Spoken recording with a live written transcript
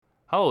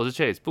Hello， 我是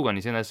Chase。不管你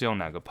现在是用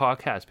哪个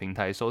podcast 平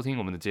台收听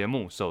我们的节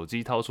目，手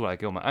机掏出来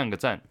给我们按个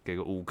赞，给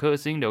个5颗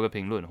星，留个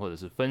评论，或者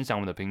是分享我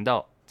们的频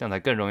道，这样才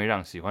更容易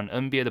让喜欢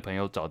NBA 的朋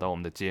友找到我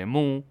们的节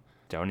目。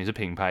假如你是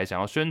品牌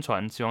想要宣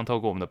传，希望透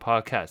过我们的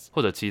podcast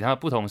或者其他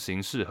不同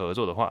形式合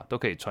作的话，都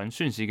可以传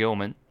讯息给我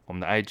们。我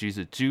们的 IG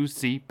是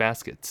Juicy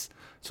Baskets。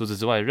除此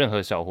之外，任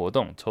何小活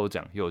动、抽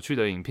奖、有趣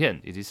的影片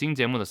以及新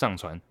节目的上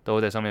传，都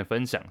会在上面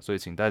分享，所以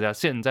请大家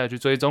现在去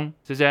追踪，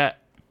谢谢。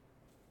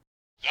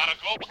Gotta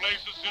go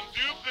places and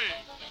do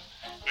things,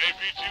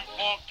 maybe to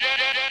forget.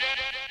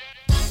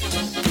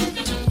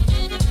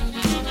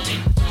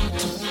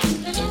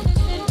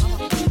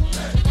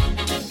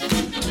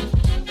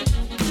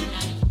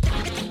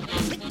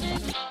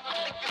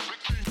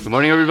 Good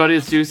morning, everybody.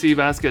 It's Juicy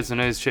Baskets. My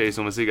name is Chase.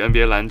 我们是一个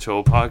NBA 篮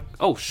球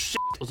Oh shit！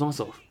 我撞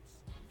手。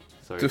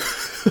Sorry，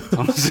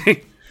 重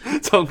新，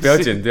不要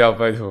剪掉，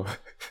拜托。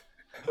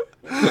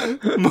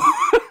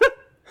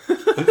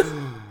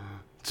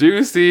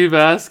Juicy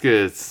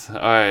Baskets.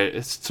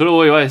 Alright， 除了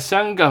我以外，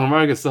香港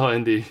Marcus 和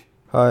Andy，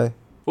 嗨，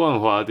万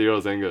华 Dero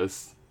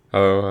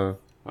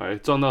Zangus。Alright，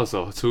 撞到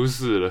手，出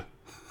事了，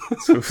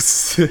出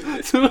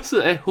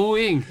事，呼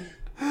应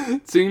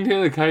今天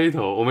的开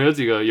头，我们有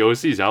几个游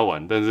戏想要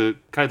玩，但是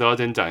开头要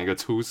先讲一个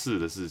出事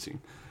的事情，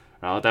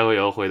然后待会也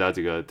要回答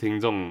几个听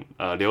众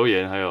留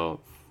言，还有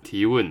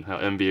提问，还有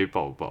NBA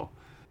报报。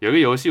有一个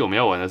游戏我们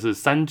要玩的是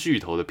3巨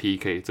头的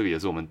PK， 这个也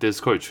是我们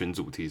Discord 群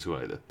组提出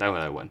来的，待会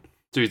来玩。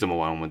至于怎么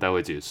玩，我们待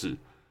会解释。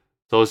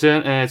首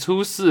先，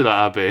出事了，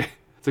阿北，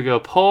这个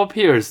Paul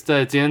Pierce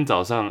在今天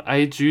早上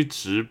IG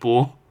直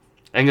播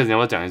 ，Angus 你要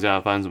不要讲一下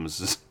发生什么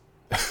事？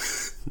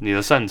你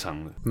的擅长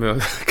了。没有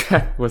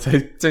看，我才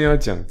正要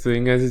讲，这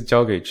应该是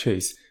交给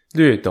Chase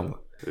略懂，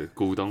对，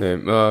股东。对，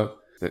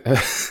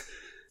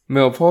没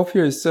有 Paul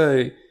Pierce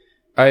在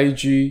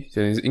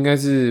IG 应该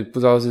是不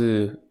知道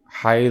是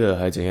嗨了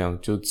还是怎样，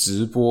就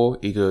直播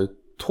一个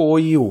脱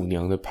衣舞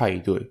娘的派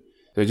对。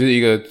对，就是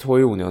一个脱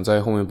衣舞娘在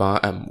后面帮他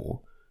按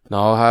摩，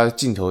然后他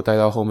镜头带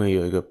到后面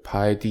有一个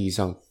趴在地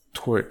上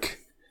twerk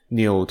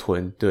扭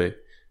臀，对，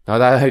然后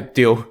大家在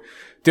丢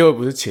的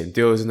不是钱，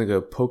丢的是那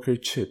个 poker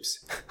chips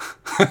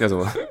叫什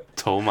么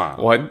筹码，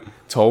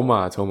筹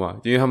码，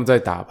因为他们在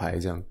打牌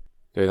这样。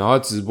对，然后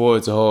直播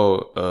了之后，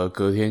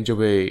隔天就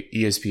被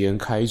ESPN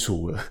开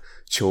除了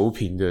球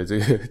评的这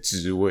个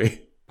职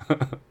位。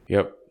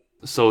Yep。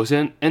首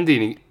先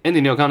Andy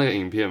你有看那个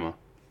影片吗？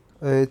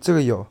这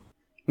个有。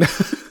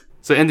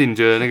所以 Andy 你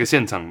觉得那个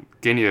现场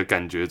给你的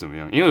感觉怎么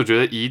样？因为我觉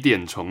得疑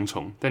点重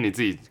重，但你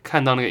自己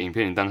看到那个影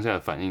片，你当下的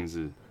反应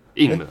是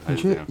硬的还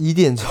是怎样？疑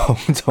点重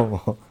重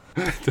哦。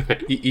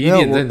对，疑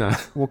点在哪？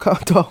我看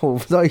到，我不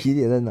知道疑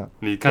点在哪。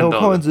你看到的？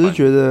我看完只是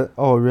觉得，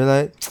原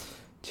来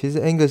其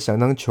实 Angus 想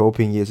当球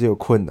评也是有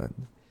困难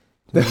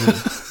的。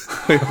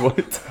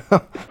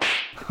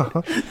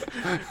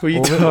We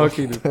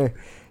talking？ 对，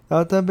然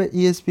后但被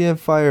ESPN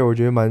fire， 我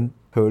觉得蛮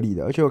合理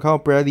的。而且我看到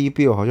Bradley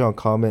Beal 好像有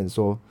comment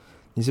说，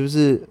你是不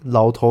是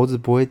老头子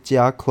不会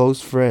加 close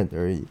friend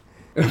而已？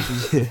就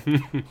是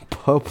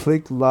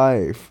public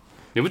life。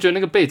你不觉得那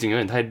个背景有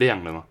点太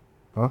亮了吗？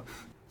啊，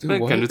那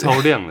感觉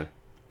超亮的，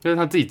就是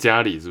他自己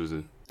家里是不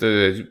是？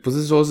对，不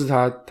是说是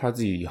他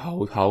自己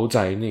豪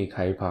宅内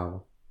开趴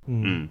吗？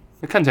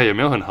那看起来也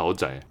没有很豪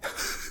宅。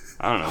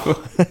I don't know。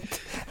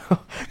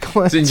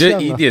所以你觉得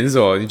疑点是什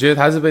么？你觉得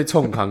他是被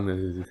冲康的，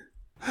是不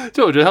是？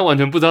就我觉得他完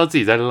全不知道自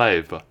己在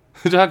live 吧。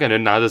就他感觉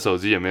拿着手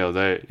机也没有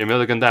在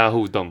跟大家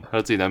互动，他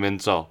就自己在那边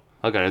照，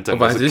他感觉整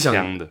个是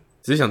香的，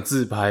只是想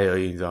自拍而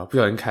已，你知道？不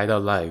小心开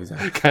到 live 这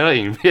样，开到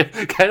影片，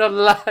开到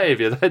live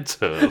也太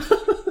扯了。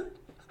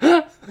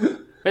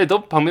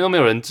旁边都没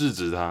有人制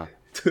止他。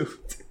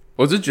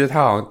我就觉得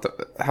他好像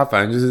他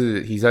反正就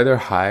是 he's either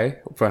high，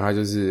 不然他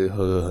就是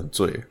喝得很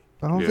醉。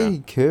I don't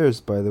think he cares,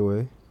 by the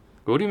way.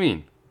 What do you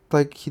mean?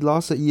 Like he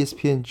lost an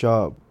ESPN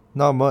job,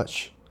 not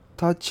much.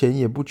 他钱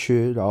也不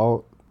缺，然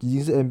后已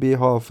经是 NBA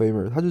Hall of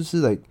Famer， 他就是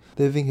like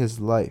living his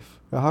life。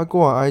然后他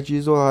过完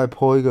IG 之后，他还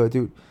po 一个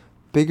dude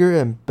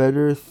bigger and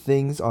better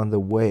things on the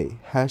way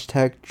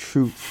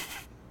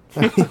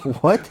 #truth。I mean,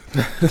 what？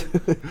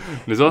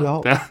 你说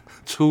等一下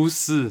出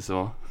事什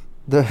么？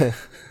对，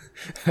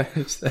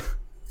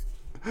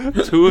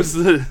出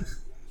事，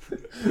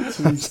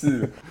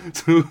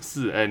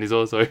你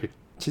说所以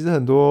其实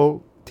很多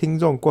听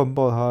众灌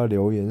爆他的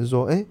留言是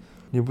说，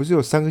你不是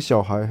有3个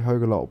小孩，还有一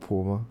个老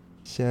婆吗？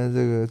现在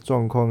这个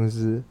状况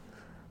是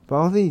 ，But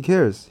I don't think he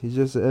cares. He's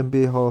just an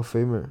NBA Hall of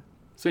Famer.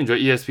 所以你觉得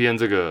ESPN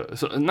这个，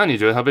那你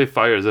觉得他被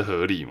fire 是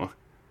合理吗？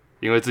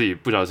因为自己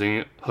不小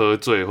心喝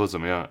醉或怎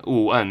么样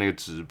误按那个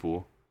直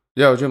播？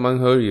我觉得蛮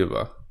合理的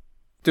吧。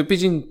对，毕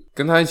竟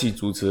跟他一起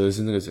主持的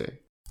是那个谁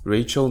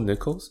 ，Rachel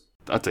Nichols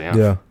啊，怎样？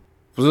对啊，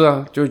不是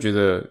啊，就会觉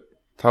得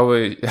他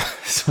会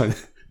算了，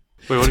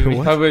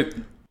他会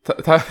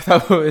他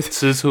会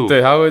吃醋？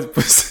对，他会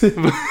不是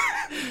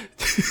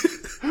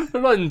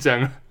乱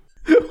讲。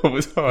我不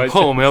知道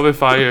我们要被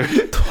fire。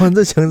突然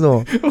在讲什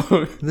么？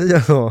你在讲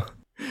什么？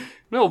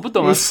没有，我不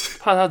懂啊，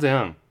怕他怎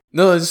样？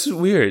那是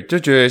weird， 就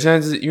觉得现在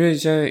是因为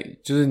现在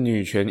就是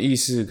女权意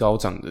识高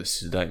涨的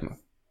时代嘛，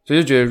所以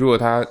就觉得如果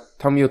他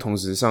他们又同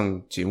时上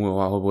节目的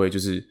话，会不会就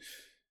是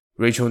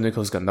Rachel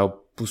Nichols 感到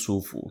不舒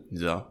服？你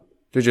知道，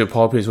就觉得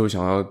Paul Pierce 会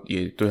想要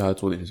也对他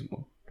做点什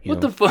么。What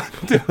the fuck?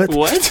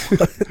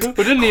 What?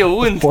 我觉得你有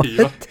问题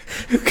吧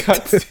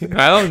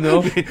I don't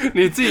know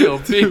你自己有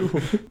病。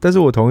但是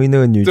我同意那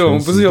个女对，权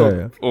时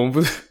代啊。我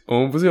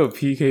们不是有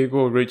PK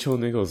过 Rachel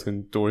Nichols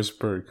跟 Doris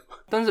Burke 吗？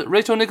但是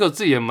Rachel Nichols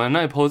自己也蛮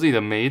爱 po 自己的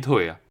美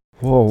腿啊，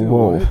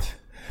哇，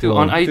就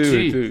on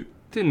IG，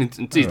 对，你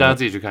自己大家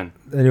自己去看。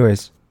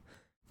Anyways，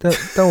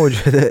 但我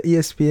觉得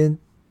ESPN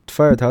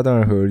fire 他当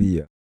然合理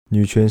啊，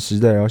女权时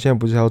代，然后现在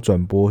不是还有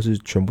转播是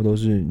全部都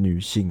是女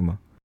性吗？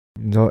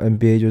你知道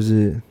NBA 就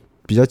是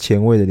比较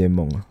前卫的联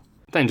盟啊。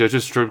但你觉得去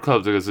strip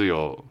club 这个是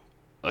有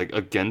like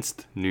against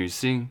女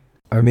性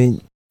I mean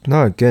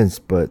not against,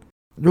 but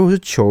如果是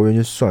球员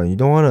就算，you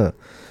don't wanna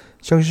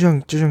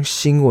就像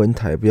新闻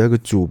台不要一个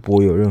主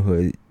播有任何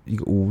一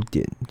个污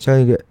点，像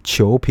一个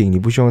球评，你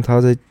不希望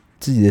他在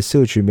自己的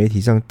社群媒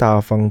体上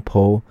大方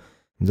po，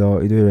 你知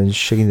道一堆人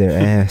shaking their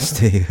ass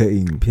的一个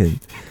影片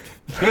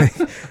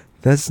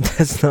，that's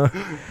not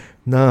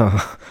nah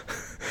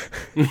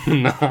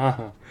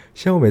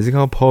像我每次看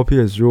到 Paul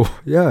Pierce 说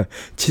 ，Yeah，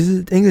 其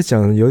实 Angus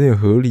讲的有点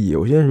合理耶。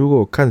我现在如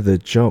果看 The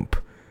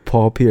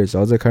Jump，Paul Pierce，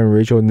 然后再看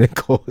Rachel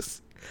Nichols，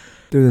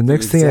 对 ，the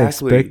next thing I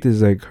expect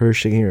is like her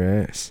shaking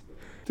her ass。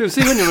对，是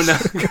因为你们两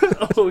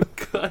个，Oh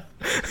God，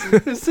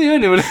 是因为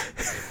你们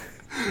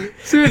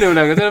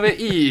两个在那边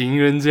意淫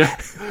人家，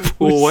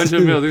我完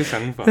全没有这个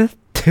想法。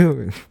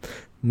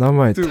Dude，not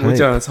my type。我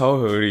讲的超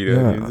合理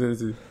的， 你真的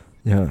是。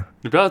Yeah.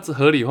 你不要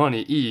合理化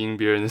你意淫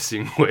别人的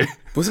行为。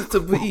不是，这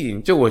不是意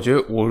淫。就我觉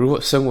得，我如果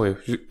身为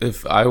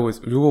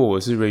如果我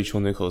是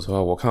Rachel Nichols 的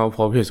话，我看到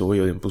Paul Pierce 我会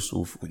有点不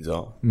舒服，你知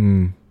道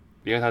吗？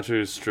因为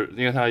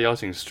他邀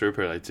请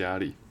stripper 来家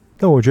里。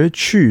但我觉得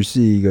去是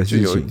一个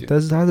事情，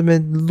但是他这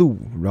边录，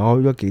然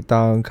后要给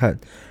大家看，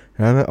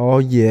然后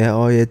哦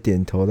耶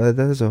点头，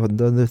但是很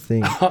多的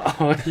thing。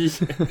哦耶。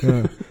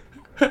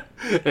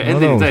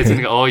Andy 再一次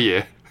那个哦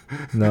耶。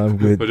那我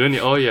觉得你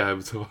哦耶还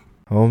不错。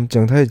好，我们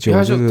讲太久，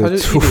他就一脸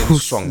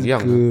爽样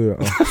啊，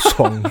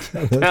爽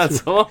样。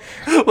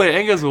Wait,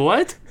 Angus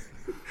what？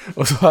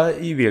 我说他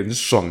一脸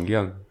爽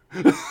样。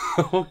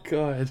Oh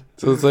God！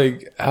 就是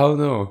like I don't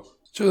know，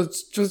 就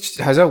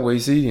还是要维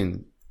持一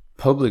点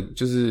public，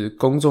 就是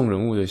公众人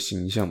物的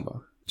形象吧。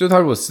就他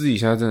如果私底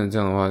下真的这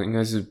样的话，应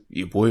该是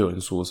也不会有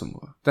人说什么，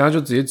但他就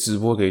直接直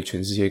播给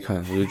全世界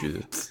看，我就觉得，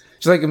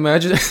就 like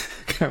imagine，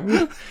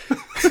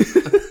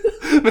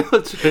 没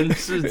有全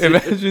世界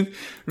 ，imagine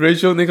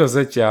Rachel Nichols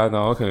在家，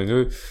然后可能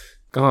就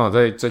刚好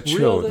在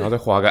chill， 然后再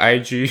滑个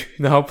IG，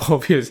 然后 Paul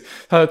Pierce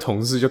他的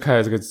同事就开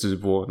了这个直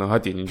播，然后他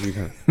点进去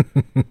看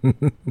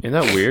，Isn't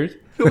that weird？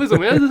 为什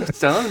么要是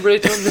想到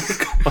Rachel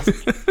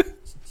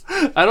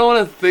Nichols？I don't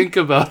want to think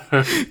about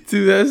her。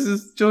这件事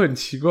就很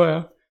奇怪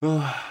啊。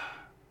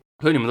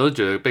所以你们都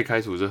觉得被开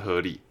除是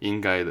合理、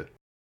应该的？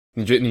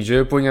你觉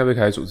得不应该被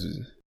开除是不是？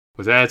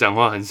我现在讲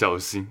话很小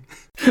心。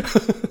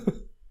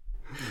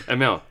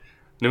没有，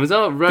你们知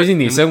道，毕竟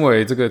你身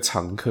为这个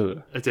常客，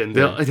剪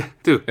掉，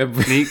对，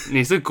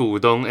你是股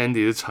东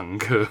 ，Andy 是常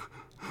客，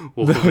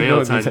我没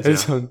有参加。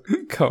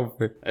靠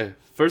背。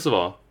First of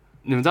all，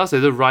 你们知道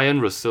谁是 Ryan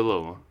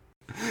Russillo 吗？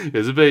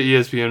也是被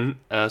ESPN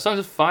算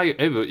是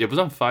fire， 也不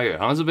算 fire，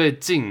 好像是被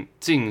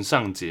禁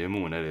上节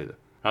目那类的。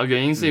然后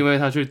原因是因为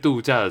他去度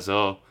假的时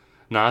候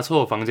拿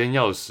错房间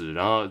钥匙，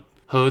然后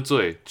喝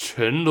醉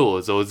全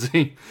裸走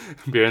进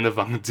别人的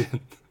房间。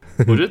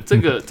我觉得这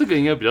个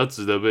应该比较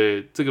值得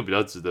被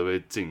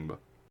禁吧。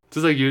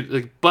就是 you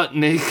like butt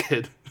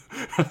naked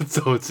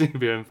走进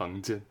别人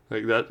房间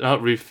like that， 然后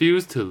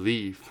refuse to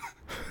leave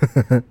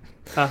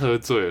他喝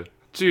醉了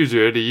拒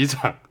绝离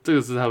场，这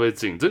个是他被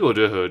禁，这个我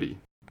觉得合理。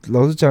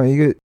老实讲，一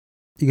个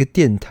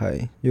电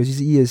台，尤其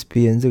是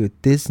ESPN 这个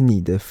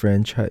Disney 的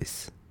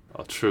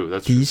franchise，True，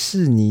 that's true， 迪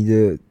士尼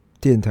的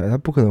电台，他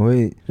不可能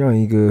会让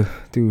一个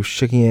do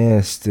shaking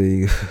ass 的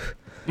一个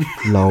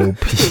老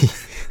皮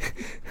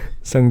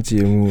上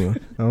节目啊。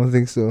I don't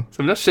think so。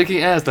什么叫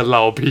shaking ass 的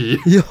老皮？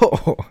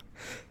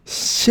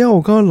像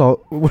我刚刚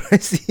when I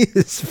see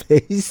his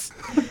face，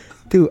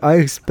 dude, I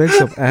expect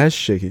some ass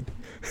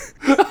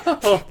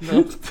shaking。Oh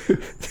no！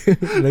 对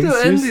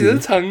 ，Andy 是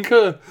常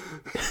客。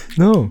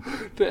No，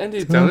 对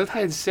Andy 讲的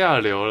太下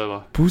流了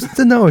吧？不是，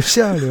真的好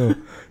下流。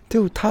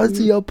对，他自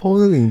己要 po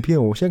那个影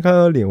片，我现在看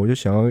到他脸，我就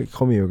想要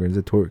后面有个人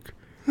在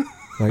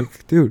twerk。Like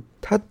dude，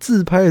 他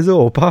自拍的时候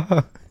我怕，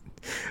而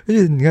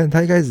且你看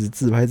他一开始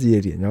自拍自己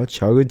的脸，然后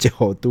调一个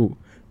角度，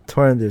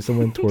突然there's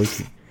someone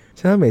twerking。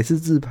像他每次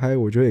自拍，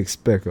我就会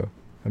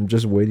expect。I'm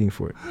just waiting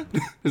for it.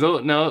 So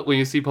now when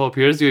you see Paul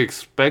Pierce, you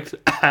expect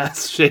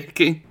ass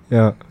shaking.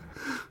 Yeah.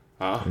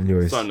 啊，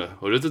算了，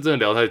我觉得这真的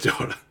聊太久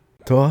了。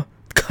对啊，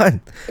看，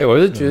我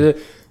是觉得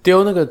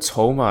丢那个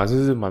筹码就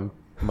是蛮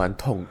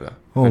痛的。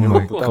Oh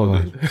my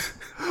god！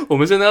 我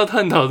们现在要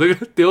探讨这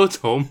个丢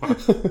筹码。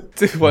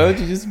这个 Why don't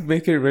you just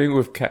make it rain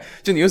with cash？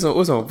 就你为什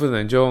么不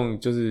能就用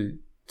就是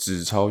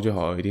纸钞就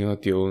好了？一定要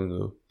丢那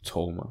个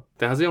筹码？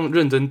等下是用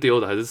认真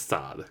丢的还是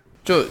撒的？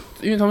就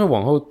因为他们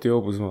往后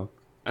丢不是吗？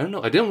 I don't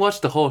know, I didn't watch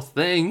the whole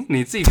thing.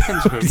 你自己看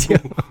全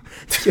部。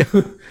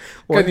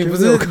看你不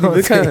是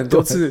看很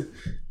多次，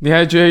你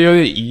还觉得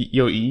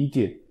有疑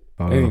点。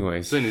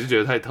Anyway， 所以你是觉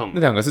得太痛？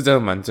那两个是真的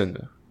蛮正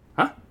的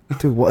啊？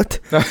对 ，what？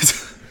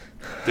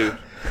 对，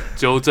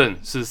纠正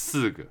是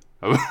4个。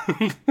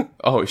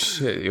Oh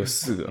shit， 有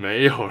4个，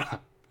没有啦，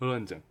不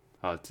乱讲。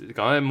好，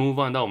赶快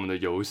move on 到我们的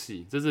游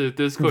戏。这是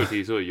Discord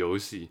提出的游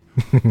戏，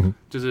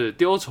就是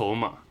丢筹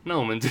码。那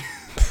我们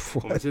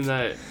现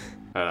在，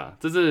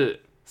这是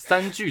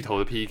3巨头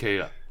的 PK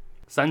啦。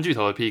3巨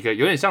头的 PK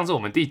有点像是我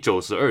们第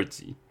92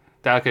集，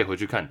大家可以回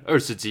去看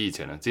20集以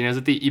前了。今天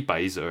是第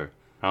112，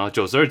然后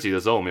92集的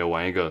时候，我们有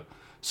玩一个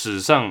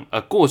史上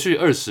过去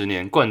20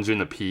年冠军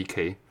的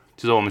PK，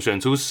 就是我们选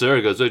出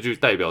12个最具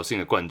代表性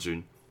的冠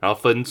军，然后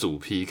分组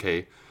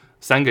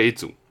PK，3个一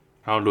组。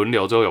然后轮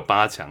流，最后有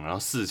8强，然后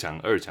4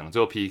强、2强，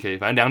最后 PK，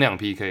 反正2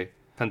 PK，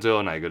 看最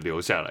后哪一个留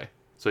下来。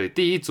所以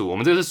第一组我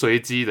们这个是随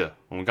机的，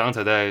我们刚刚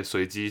才在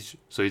随机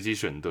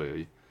选队而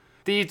已。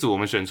第一组我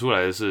们选出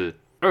来的是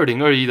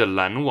2021的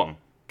篮网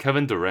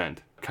Kevin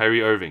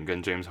Durant、Kyrie Irving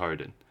跟 James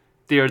Harden。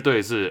第二队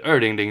是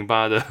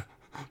2008的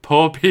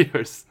Paul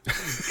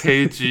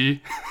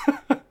Pierce、KG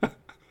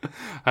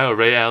还有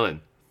Ray Allen。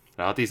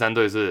然后第三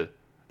队是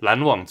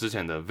篮网之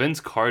前的 Vince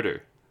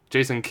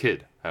Carter、Jason Kidd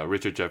还有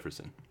Richard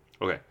Jefferson。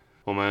OK。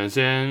我们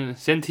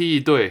先踢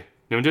一队，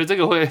你们觉得这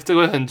个会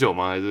很久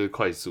吗？还是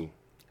快速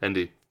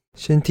 ？Andy，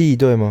 先踢一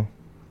队吗？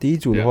第一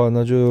组的话，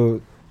那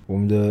就我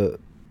们的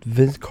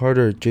Vince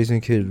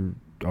Carter、Jason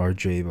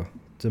Kidd、RJ 吧，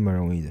这蛮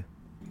容易的。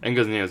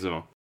Angus 你也是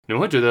吗？你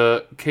们会觉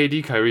得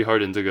KD、Kyrie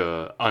Harden 这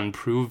个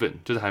unproven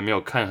就是还没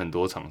有看很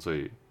多场，所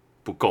以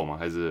不够吗？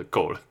还是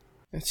够了？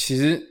其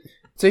实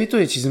这一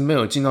队其实没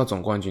有进到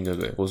总冠军，对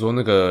不对？我说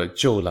那个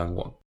旧篮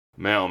网，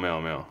没有，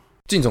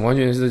进总冠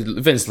军是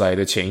Vince 来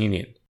的前一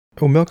年。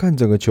我们要看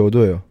整个球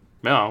队哦。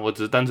没有啊，我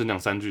只是单纯讲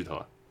3巨头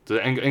啊，只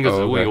是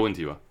Angus 问一个问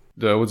题吧。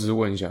对，我只是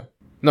问一下。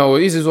那我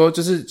意思说，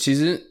就是其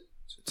实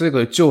这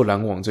个旧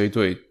篮网这一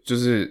队，就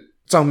是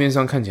账面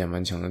上看起来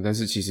蛮强的，但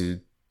是其实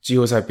季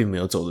后赛并没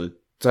有走的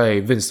在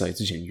Vince 来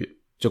之前远。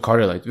就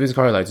Vince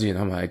Carter 来之前，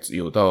他们还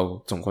有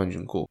到总冠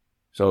军过。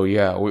So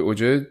yeah， 我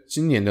觉得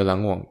今年的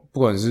篮网，不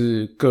管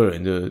是个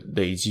人的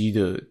累积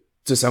的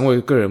这3位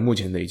个人目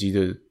前累积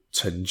的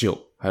成就，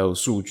还有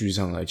数据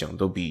上来讲，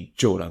都比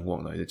旧篮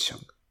网来的强。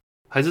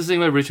还是因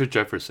为 Richard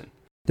Jefferson？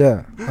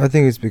 Yeah, I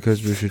think it's because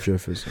Richard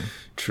Jefferson.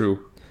 True.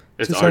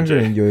 这3个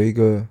人有一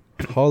个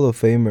Hall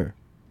of Famer，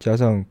 加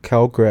上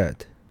Cal Grad，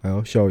 还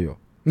有校友，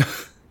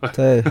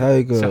还有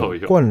一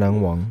个灌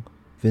篮王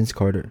Vince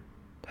Carter，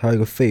 还有一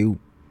个废物。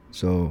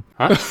So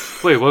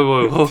喂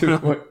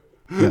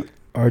yeah,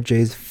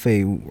 RJ 是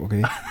废物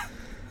 ，OK？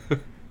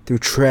 Do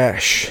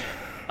trash.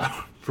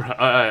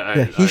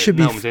 Yeah, he should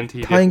be.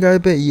 他应该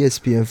被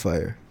ESPN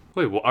fire.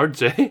 喂，我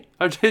RJ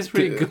is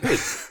pretty good.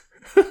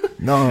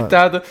 那大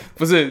家都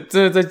不是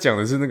真的在讲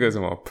的是那个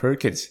什么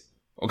Perkins。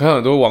我看到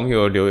很多网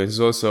友留言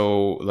说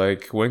 ，So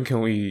like when can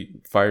we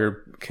fire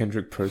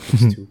Kendrick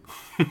Perkins too？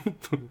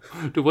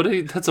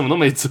 对，他怎么都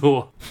没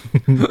做。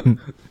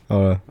好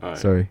了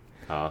 ，Sorry。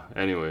好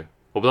 ，Anyway，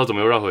 我不知道怎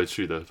么又绕回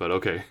去的 ，But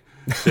OK，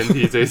 先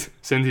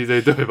踢这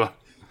一队吧。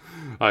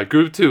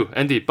Group 2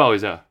 Andy 报一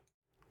下。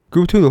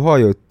Group 2的话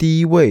有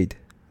D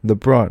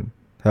Wade、LeBron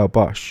还有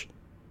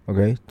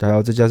Bosh，OK， 还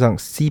有再加上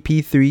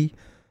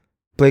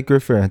CP3。Blake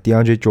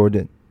Griffin、DeAndre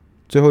Jordan，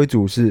 最后一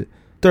组是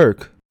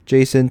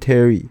Dirk、Jason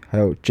Terry， 还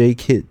有 J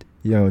Kidd，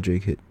 一样有 J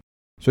Kidd，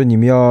 所以你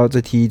们要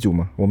再踢一组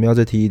吗？我们要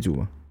再踢一组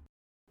吗？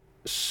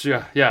是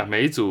啊，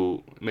每一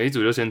组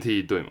就先踢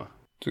一队嘛。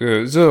这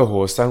个热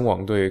火3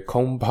王队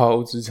空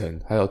抛之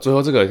城，还有最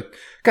后这个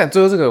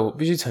我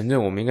必须承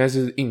认，我们应该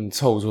是硬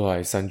凑出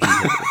来3巨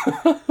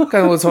头。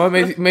干，我从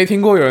来没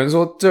听过有人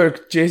说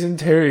Dirk、Jason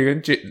Terry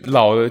跟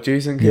老的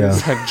Jason Kidd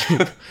 3巨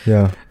头。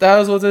Yeah. 大家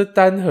都说这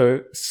单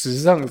核史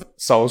上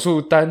少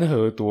数单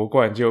核夺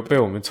冠，结果被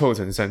我们凑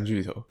成3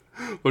巨头。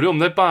我觉得我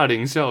们在霸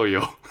凌校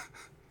友。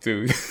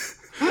对，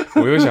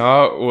我又想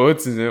要，我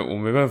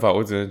没办法，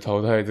我只能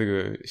淘汰这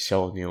个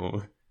小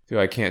牛。对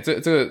 ，I can't。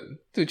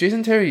对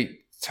Jason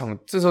Terry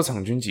这时候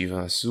场均几分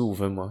啊？15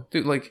分吗？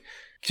对 ，like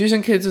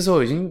Jason Kidd 这时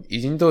候已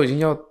经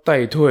要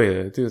代退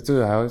了，这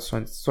个还要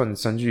算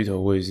3巨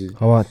头位置？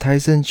好吧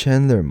 ，Tyson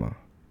Chandler 嘛，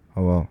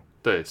好不好？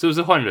对，是不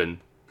是换人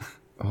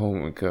 ？Oh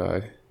my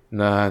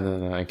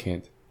god！No, I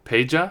can't。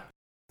陪家，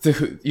这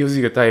个又是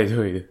一个代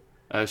退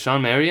的。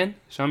Sean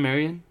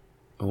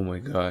Marion。Oh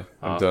my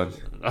god！I'm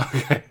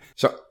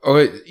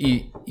done。OK，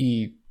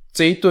 以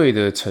这一队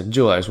的成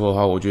就来说的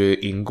话，我觉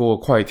得赢过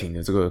快艇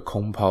的这个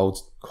空抛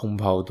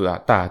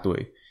大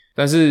队，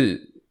但是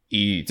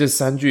以这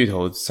3巨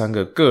头3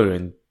个个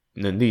人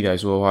能力来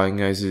说的话，应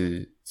该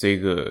是这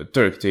个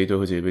Dirk 这一队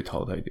会直接被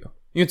淘汰掉，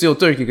因为只有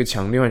Dirk 一个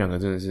强，另外2个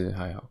真的是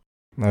还好。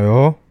哎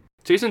呦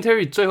 ，Jason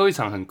Terry 最后一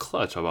场很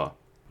clutch 好不好？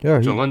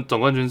 Yeah, 总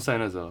冠军赛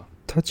那时候，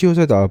他季后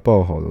赛打得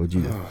爆好的，我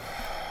记得。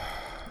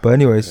But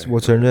anyways， 我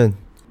承认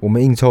我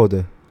们硬凑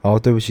的，好，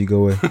对不起各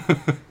位。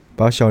But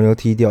把小牛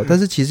踢掉。但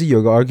是其实有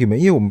一个 argument，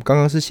 因为我们刚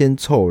刚是先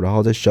凑，然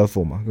后再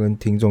shuffle 嘛，跟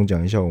听众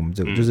讲一下我们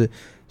这个，就是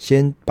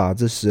先把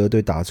这12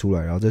队打出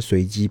来，然后再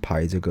随机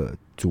排这个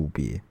组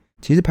别。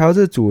其实排到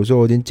这个组的时候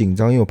我有点紧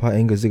张，因为我怕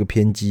Angus 是个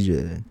偏激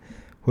的人，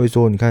会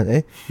说你看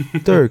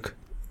Dirk、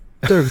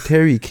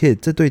Terry Kidd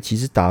这队其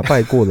实打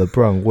败过了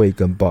Brown、Wade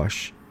跟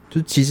Bosh，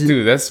 就其实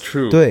Dude, that's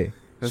true. 对，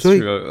 That's 所以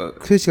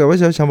true.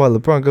 我想把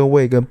LeBron 跟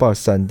Wade 跟 Bosh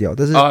删掉，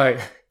但是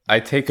I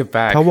take it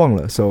back. 他忘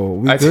了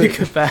 ，so I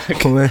take it back.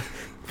 我们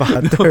把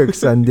Dirk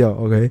删掉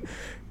 ，OK？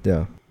 对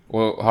啊，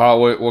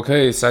我可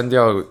以删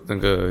掉那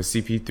个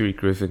CP3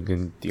 Griffin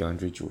跟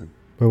DeAndre Jordan。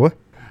喂，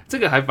这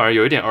个还反而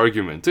有一点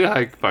argument， 这个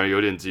还反而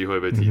有点机会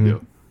被踢掉。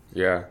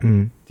Yeah.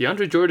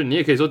 DeAndre Jordan， 你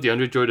也可以说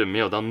DeAndre Jordan 没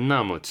有到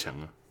那么强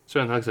啊，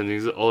虽然他曾经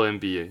是 All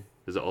NBA，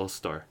 就是 All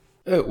Star。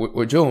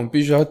我觉得我们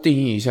必须要定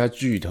义一下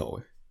巨头，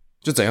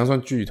就怎样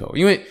算巨头？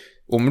因为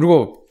我们如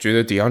果觉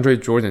得 DeAndre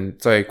Jordan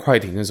在快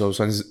艇的时候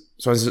算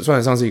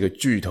得上是一个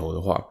巨头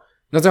的话，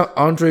那这样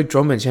Andre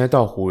Drummond 现在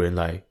到湖人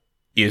来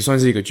也算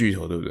是一一个巨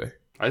头，对不对？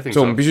 I think so.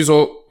 所以我们必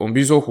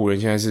须说湖人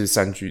现在是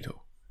3巨头，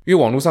因为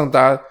网络上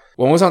大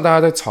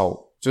家在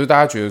吵，就是大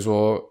家觉得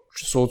说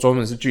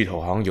Drummond 是巨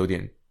头，好像有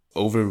点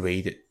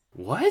overrated，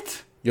 What？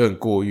 有点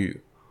过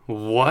誉。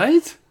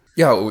What？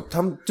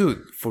 他们 dude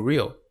for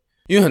real，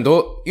 因为很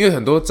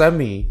多詹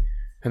迷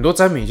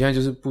现在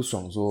就是不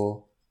爽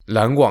说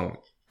篮网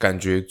感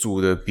觉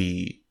组的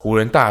比湖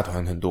人大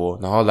团很多，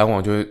然后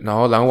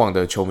篮网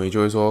的球迷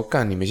就会说，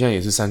干你们现在也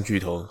是3巨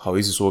头，好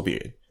意思说别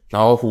人，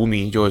然后湖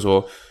迷就会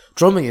说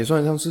Drummond 也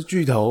算得上是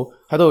巨头，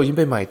他都已经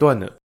被买断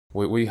了。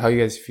How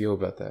you guys feel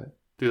about that?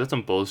 Dude, that's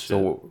some bullshit.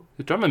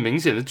 Drummond 明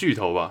显是巨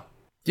头吧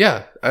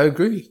 ？Yeah, I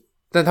agree.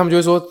 但他们就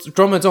会说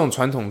Drummond 这种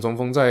传统中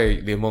锋在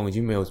联盟已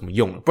经没有什么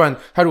用了，不然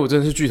他如果真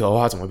的是巨头的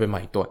话，他怎么会被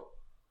买断？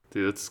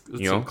 Dude, that's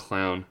some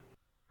clown.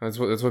 That's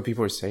what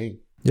people are saying.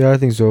 Yeah, I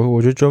think so.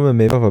 我觉得 Drummond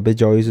没办法被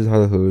交易是他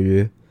的合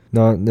约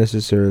 ，not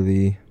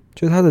necessarily，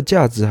 就他的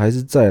价值还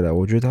是在了。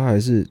我觉得他还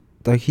是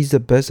like he's the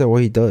best at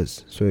what he does，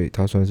 所以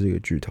他算是一个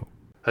巨头。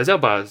还是要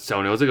把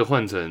小牛这个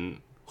换成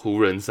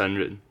湖人3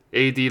人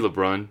AD、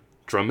LeBron、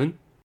Drummond。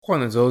换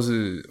了之后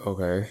是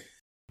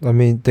OK。I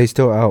mean, they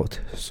still out,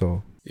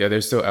 so yeah,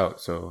 they're still out.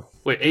 So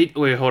hold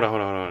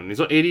on. 你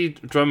说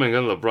AD、Drummond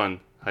跟 LeBron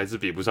还是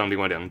比不上另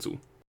外2组？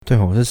对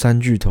哦，是3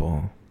巨头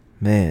哦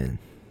 ，Man。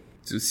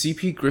就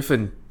CP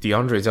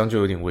Griffin、DeAndre 这样就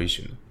有点危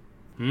险了。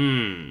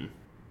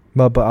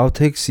But I'll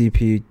take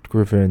CP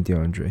Griffin and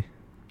DeAndre。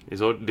你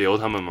说留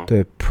他们吗？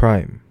对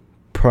 ，Prime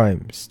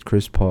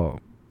Chris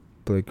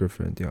Paul、Blake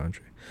Griffin and DeAndre。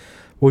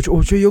我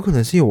觉得有可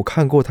能是因为我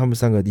看过他们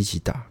3个一起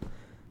打，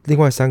另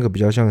外3个比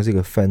较像是一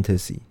个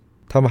fantasy，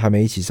 他们还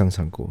没一起上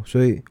场过，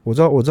所以我知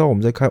道我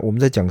们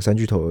在讲3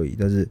巨头而已，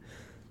但是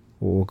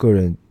我个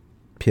人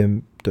偏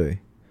对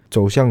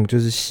走向就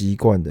是习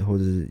惯的或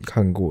者是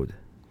看过的，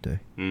对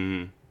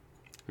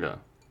，Yeah.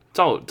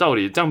 照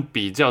理这样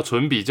比较，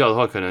纯比较的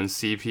话，可能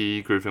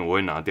CP Griffin 我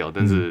会拿掉，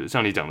但是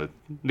像你讲的，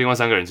另外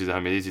3个人其实还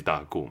没一起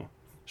打过嘛。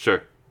Sure,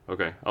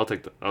 OK, I'll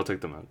take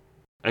them out.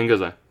 Angus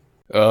来，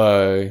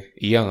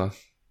一样啊，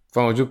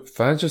反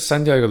正就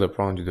删掉一个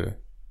LeBron 就对。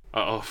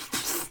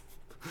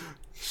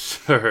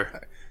Sure.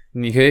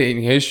 你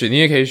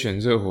也可以选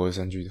热火的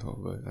3巨头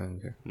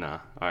 ，OK。Nah,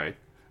 alright.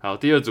 好，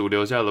第2组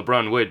留下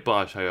LeBron, Wade,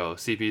 Bosh 还有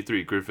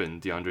CP3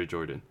 Griffin, DeAndre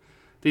Jordan.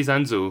 第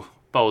3组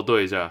报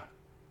对一下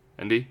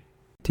 ，Andy。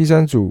第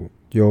3组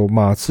有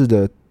马刺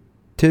的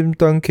Tim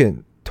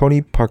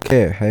Duncan、Tony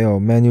Parker 还有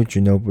Manu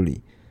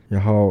Ginobili，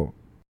 然后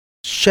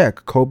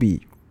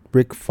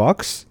Shaq、Kobe、Rick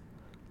Fox，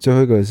 最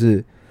后一个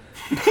是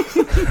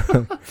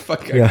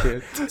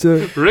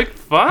Rick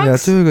Fox，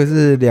 最后一个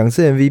是2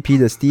次 MVP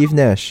的 Steve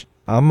Nash、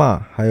阿嬷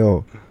还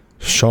有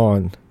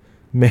Sean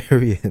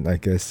Marion I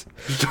guess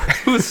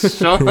Who's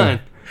Sean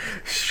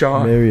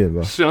Marion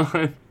吧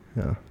Sean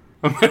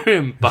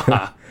Marion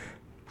吧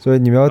所以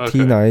你们要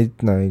踢哪一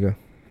个？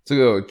这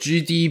个有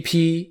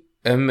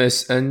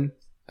GDP、MSN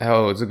还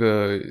有这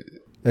个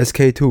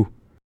SK2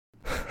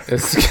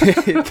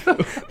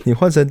 你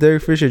换成 Derek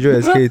Fisher 就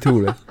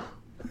SK2 了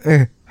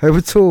还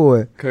不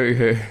错可以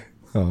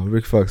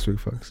Rick Fox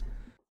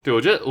对，我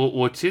觉得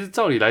我其实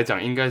照理来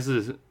讲应该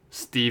是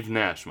Steve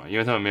Nash 嘛，因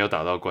为他们没有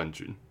打到冠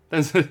军，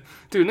但是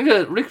对那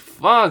个 Rick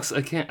Fox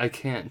I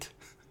can't，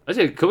 而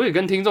且可不可以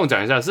跟听众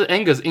讲一下，是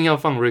Angus 硬要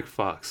放 Rick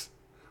Fox？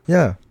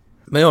 Yeah，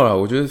 没有啦，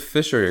我觉得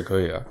Fisher 也可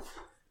以啊，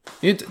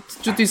因为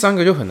就第3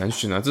个就很难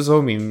选啊，这时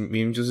候明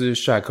明就是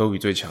Shaq、Kobe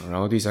最强，然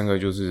后第3个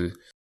就是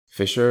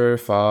Fisher、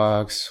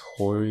Fox、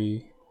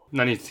Horry。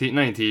那你踢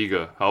一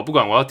个，好，不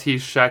管我要踢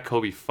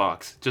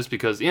Shaq、Kobe、Fox，just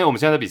because 因为我们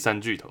现在在比3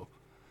巨头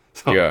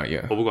so,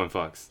 yeah， 我不管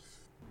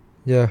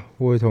Fox。Yeah，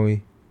 我也同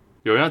意。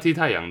有人要踢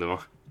太阳的吗？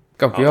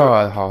不要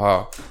啊，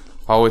好，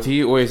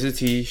我也是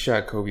踢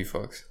Shaq、Kobe、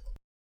Fox。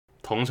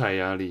同侪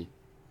压力。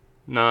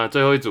那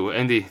最后一组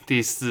Andy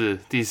第四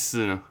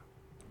呢？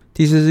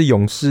第4是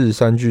勇士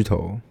3巨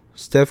头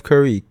Steph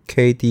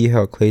Curry、KD 还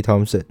有 Klay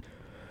Thompson，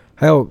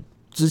 还有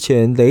之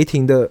前雷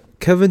霆的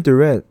Kevin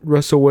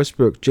Durant、Russell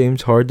Westbrook、James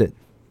Harden。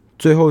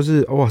最后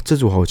是哇，这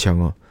组好强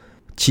哦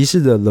骑士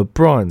的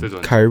LeBron 这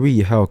种、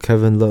Kyrie 还有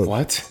Kevin Love，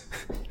 What？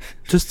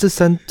就是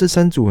这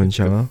三组很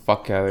强啊，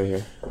 Fuck out of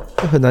here！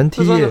这很难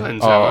踢耶这真的。很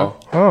强啊。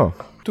啊，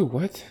 Dude,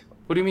 what?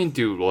 What do you mean,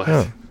 dude? What?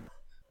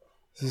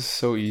 This is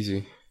so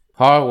easy.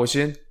 好啊，我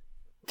先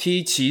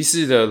踢骑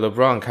士的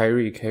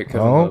LeBron、Kyrie、Kevin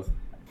好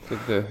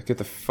Love。Get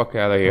the fuck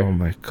out of here! Oh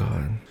my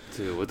god！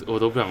这个我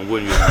都不想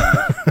问原因。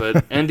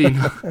But Andy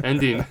呢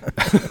？Andy 呢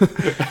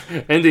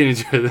？Andy 你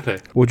觉得嘞？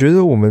我觉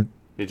得我们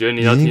你觉得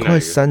你已经快要踢哪一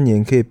个？ 3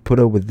年可以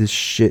put up with this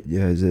shit，也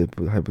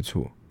还不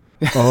错。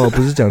哦，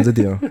不是讲这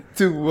点啊。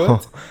Dude,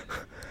 what?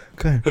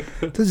 看，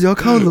这只要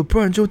看到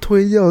LeBron 就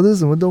推掉，这是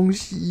什么东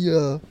西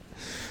呀、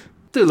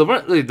对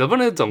LeBron， 对 LeBron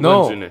那个总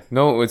冠军呢？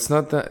 No, it's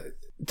not that.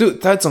 Dude,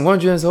 他总冠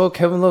军的时候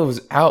Kevin Love was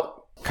out.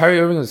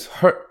 Kyrie Irving was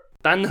hurt.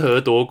 单核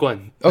夺冠，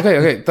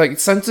 OK，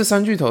 这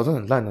三巨头真的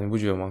很烂的，你不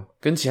觉得吗？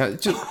跟其他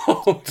就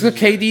这个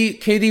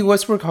KD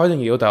Westbrook、Harden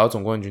也有打到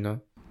总冠军呢。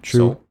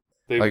 True. So,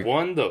 They Like-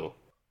 won though.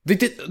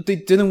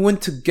 they didn't win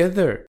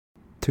together.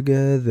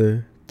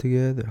 Together，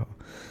好。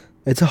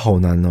这好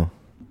难哦。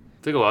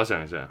这个我要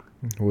想一下。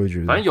我也觉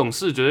得。反正勇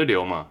士绝对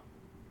留嘛。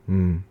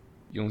嗯，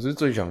勇士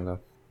最强的。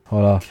好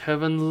了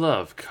Kevin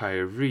Love,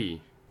 Kyrie.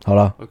 好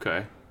了，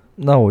 OK，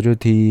那我就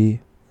踢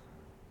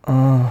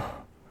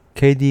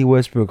KD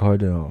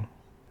Westbrook、Harden 哦，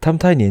他们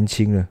太年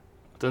轻了。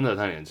真的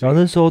太年轻然后。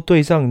那时候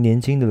对上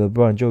年轻的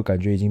LeBron 就感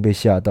觉已经被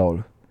吓到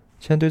了，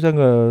现在对上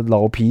个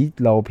老皮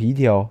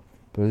条，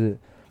不是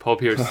Paul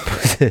Pierce，不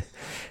是，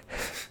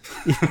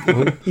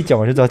我一讲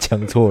完就知道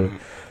讲错了。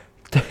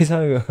对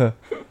上一个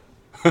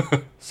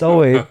稍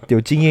微有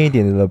经验一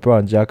点的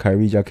LeBron 加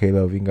Kyrie 加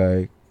K-Love， 应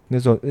该那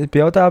时候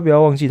大家不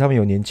要忘记他们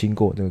有年轻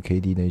过那个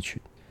KD 那一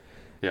群。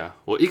呀、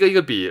我一个一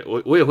个比，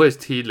我也会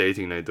踢雷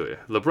霆那队。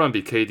LeBron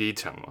比 KD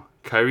强嘛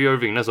，Kyrie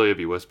Irving 那时候也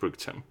比 Westbrook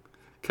强。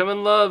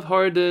Kevin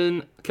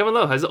Love、Harden，Kevin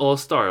Love 还是 All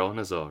Star 哦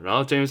那时候，然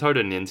后 James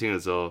Harden 年轻的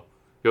时候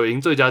有赢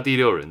最佳第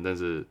6人，但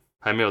是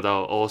还没有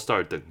到 All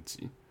Star 等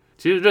级。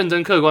其实认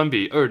真客观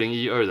比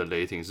2012的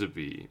雷霆是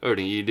比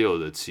2016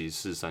的骑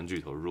士三巨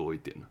头弱一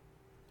点的，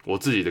我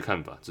自己的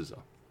看法至少。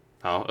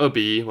好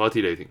，2-1，我要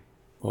踢雷霆，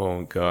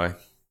 Oh God,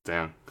 怎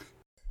样？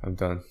 I'm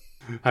done.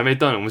 还没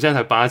断，我们现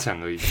在才8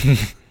强而已。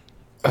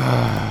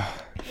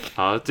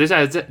好，接下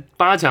来这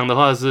8强的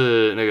话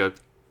是那个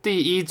第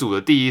一组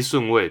的第1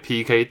顺位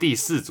PK 第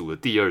4组的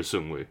第2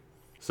顺位。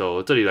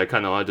So 这里来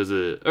看的话，就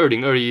是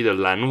2021的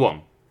篮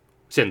网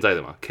现在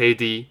的嘛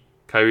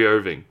 ，KD、Kyrie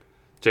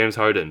Irving、James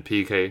Harden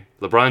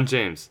PK、LeBron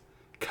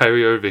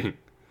James、Kyrie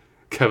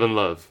Irving、Kevin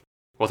Love。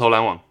我投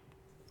篮网。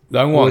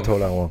篮网我会投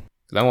篮网。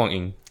篮网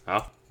赢。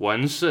好，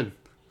完胜，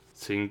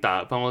请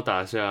帮我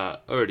打下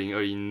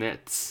2021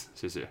 Nets，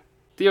 谢谢。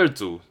第2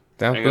组，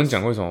等一下不用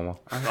讲为什么吗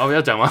我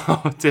要讲吗？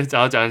直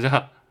接讲一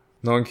下。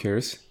 ？No one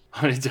cares.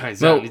 好，你讲一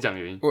下，你讲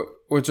原因。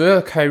我觉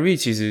得凯瑞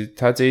其实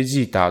他这一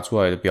季打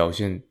出来的表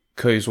现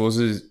可以说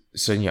是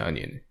生涯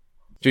年，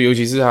就尤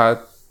其是他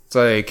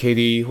在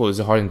KD 或者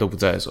是 Harden 都不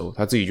在的时候，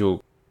他自己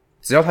就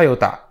只要他有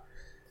打，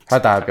他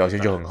打的表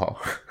现就很好。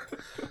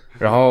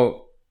然后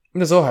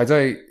那时候还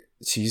在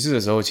骑士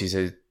的时候，其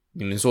实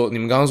你们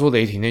刚刚说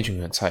雷霆那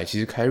群很菜，其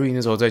实凯瑞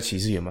那时候在骑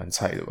士也蛮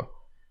菜的吧。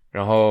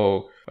然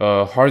后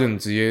Harden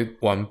直接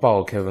完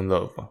爆 Kevin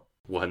Love 吧，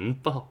完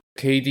爆。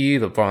 KD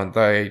LeBron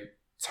大概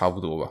差不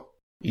多吧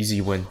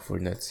 ，easy win for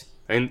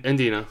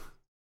Nets。Andy 呢？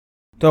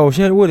对啊，我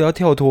现在为了要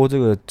跳脱这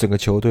个整个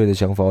球队的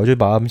想法，我就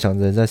把他们想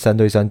成在3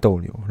对3斗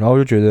牛，然后我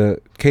就觉得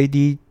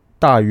KD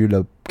大于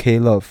了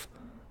K-Love，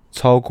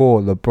 超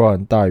过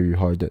LeBron 大于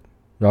Harden，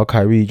 然后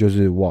凯瑞就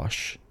是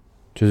wash，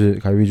 就是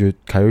凯瑞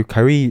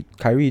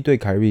对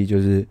凯瑞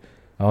就是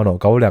I don't know，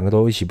 搞我2个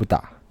都一起不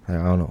打 I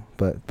don't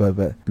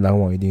know，but 篮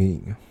网一定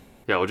赢啊。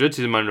呀，我觉得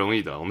其实蛮容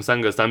易的，我们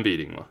3个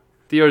3-0嘛。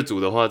第2组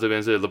的话，这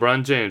边是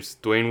LeBron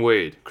James、Dwayne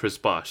Wade、Chris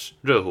Bosh，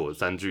 热火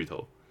3巨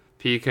头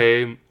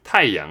PK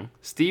太阳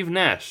Steve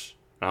Nash，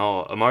 然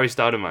后 Amari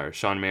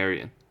Stoudemire、Sean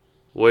Marion。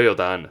我也有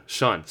答案了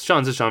 ，Sean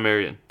是 Sean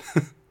Marion，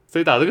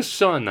 谁打这个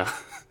Sean 啊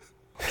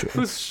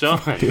？Who's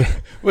Sean？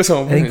 为什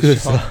么不能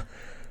Chris 啊，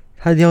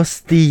他一定要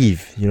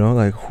Steve，you know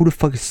like who the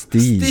fuck is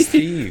Steve？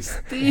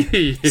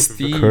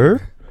 Steve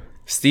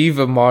Steve,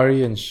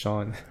 Amari and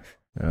Sean.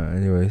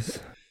 Anyways，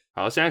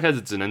 好，现在开始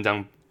只能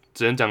讲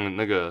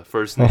那个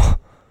first name，、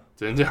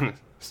只能讲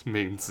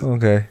名字。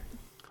 OK，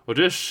 我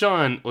觉得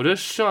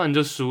Sean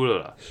就输了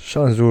啦。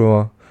 Sean 输了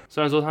吗？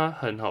虽然说他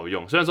很好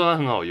用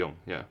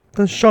，yeah。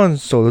但 Sean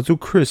守得住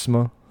Chris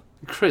吗？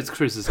 Chris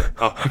是谁？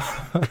哦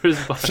，Chris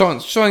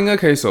Sean 应该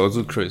可以守得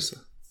住 Chris，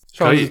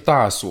 可以 Sean 是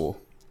大锁。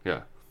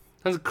 yeah，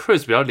 但是 Chris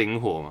比较灵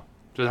活嘛，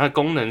就是他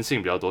功能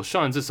性比较多。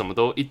Sean 是什么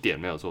都一点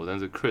没有错，但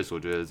是 Chris 我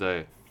觉得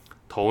在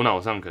头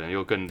脑上可能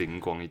又更灵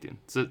光一点，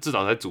至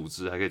少在组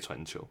织还可以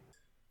传球。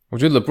我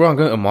觉得 LeBron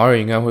跟 Amari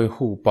应该会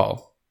互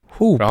爆，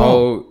然爆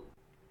后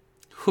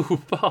互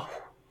爆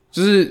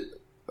就是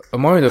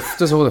Amari 的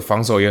这时候的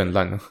防守也很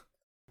烂啊，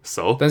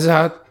熟，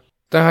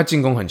但他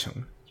进攻很强。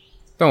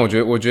但我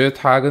觉得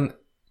他跟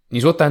你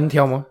说单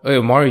挑吗？而且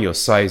Amari 有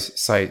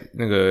size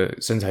那个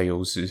身材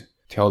优势，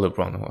挑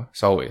LeBron 的话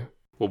稍微。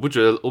我不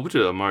觉得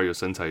Amari 有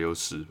身材优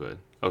势，but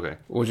OK，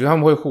 我觉得他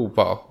们会互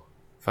爆。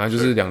反正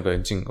就是2个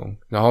人进攻，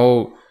然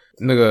后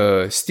那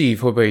个 Steve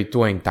会被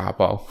Dwayne 打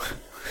爆，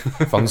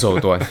防守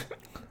端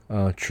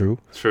，True，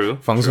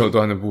 防守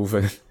端的部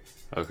分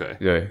OK，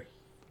 对，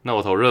那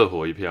我投热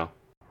火一票。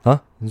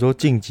啊？你说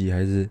晋级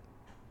还是？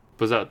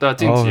不是啊，对啊，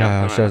晋级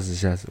啊，吓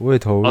死！我也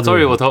投。哦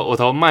 ，sorry， 我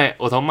投迈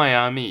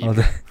阿密。哦，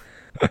对，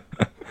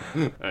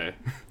哎，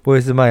我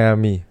也是迈阿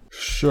密。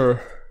Sure，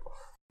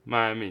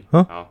 迈阿密，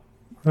好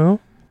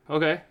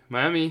，OK，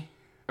 迈阿密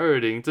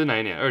20，这哪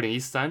一年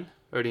？2013、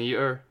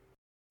2012。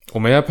我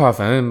没在怕，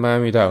反正迈阿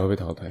密待会会被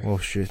淘汰。Oh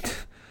shit！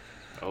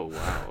 哦哇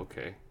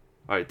 ，OK，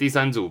 哎，第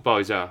3组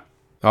报一下。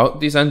好，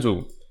第3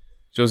组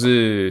就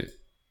是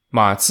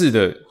马刺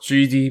的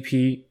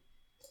GDP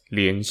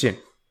连线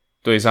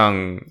对上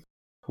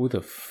Who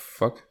the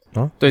fuck？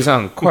 对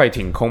上快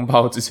艇空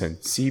抛之城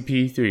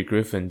CP3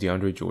 Griffin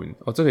DeAndre Jordan。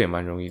哦，这个也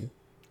蛮容易的。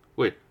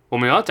喂，我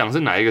们要讲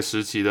是哪一个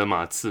时期的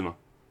马刺吗？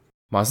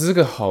马刺这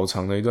个好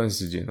长的一段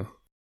时间哦。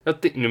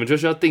你们就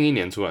需要定1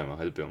年出来吗？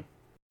还是不用？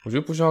我觉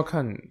得不需要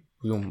看，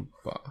不用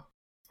吧。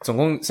总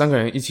共3个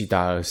人一起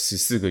打了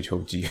14个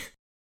球季，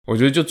我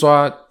觉得就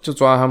抓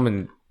他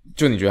们，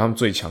就你觉得他们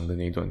最强的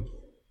那一段，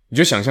你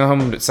就想象他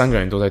们3个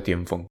人都在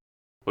巅峰。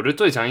我觉得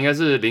最强应该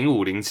是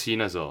05、07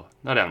那时候，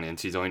那2年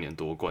其中1年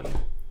夺冠的。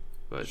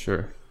But,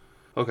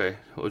 Sure。OK，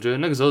 我觉得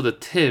那个时候的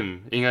Tim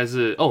应该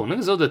是那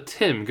个时候的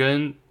Tim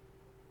跟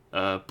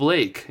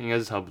Blake 应该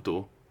是差不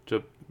多。就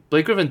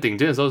Blake Griffin 顶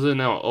尖的时候是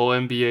那种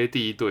ONBA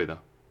第1队的。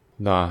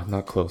Nah,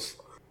 not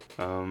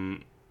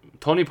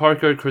close。Tony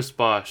Parker, Chris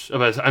Bosh，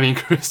 不是 ，I mean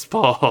Chris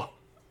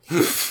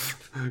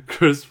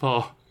Paul，Chris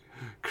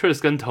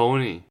Paul，Chris 跟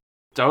Tony。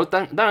假如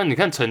当然你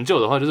看成就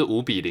的话，就是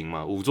5-0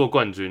嘛，5座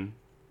冠军，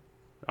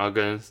然后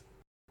跟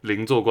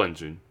0座冠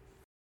军。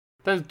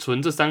但是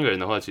纯这3个人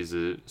的话，其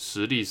实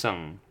实力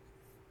上，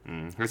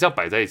还是要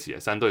摆在一起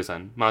，3对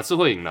3，马刺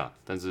会赢啦。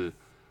但是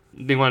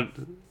另外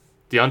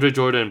DeAndre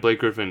Jordan、Blake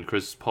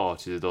Griffin、Chris Paul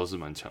其实都是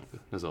蛮强的，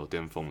那时候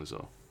巅峰的时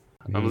候。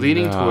I'm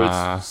leaning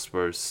towards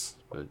Spurs，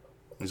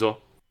 你说？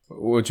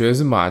我觉得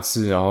是马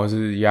刺，然后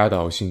是压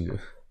倒性的。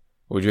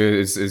我觉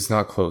得 it's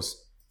not close.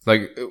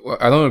 Like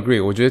I don't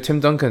agree. 我觉得 Tim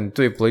Duncan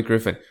对 Blake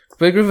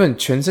Griffin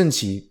全盛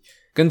期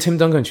跟 Tim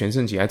Duncan 全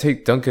盛期 I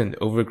take Duncan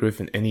over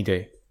Griffin any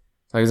day.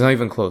 Like it's not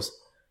even close.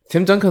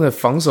 Tim Duncan 的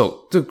防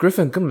守对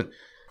Griffin 根本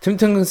Tim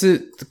Duncan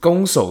是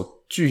攻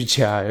守俱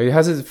佳，而且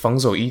他是防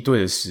守1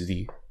队的实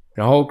力。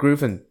然后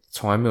Griffin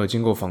从来没有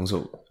见过防守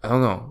I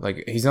don't know.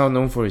 Like he's not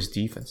known for his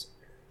defense.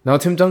 然后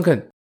Tim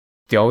Duncan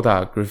屌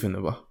打 Griffin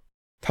了吧？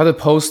他的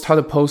post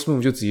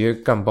move 就直接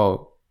干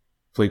爆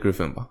Blake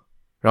Griffin 吧。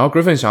然后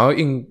Griffin 想要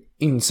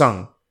硬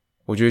上，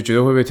我觉得绝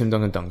对会被 Tim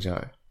Duncan 挡下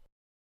来。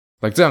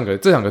Like 这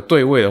两个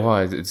对位的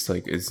话 it's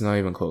like it's not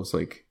even close.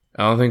 Like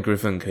I don't think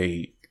Griffin 可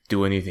以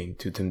do anything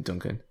to Tim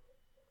Duncan.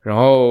 然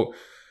后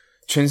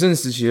全盛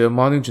时期的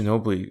Manu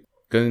Ginobili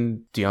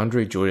跟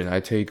DeAndre Jordan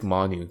I take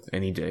Manu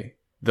any day.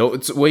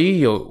 唯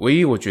一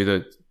我觉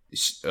得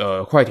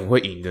快艇会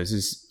赢的是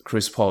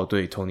Chris Paul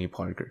对 Tony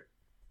Parker。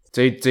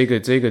这个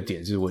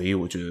点是唯一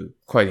我觉得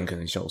快艇可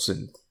能小胜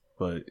的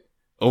 ，but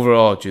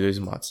overall 绝对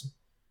是马刺。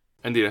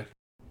Andy 呢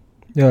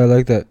 ？Yeah, I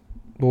like that.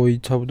 我也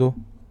差不多。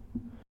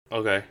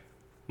OK，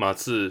 马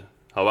刺，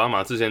好吧，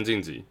马刺先晋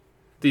级。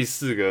第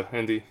4个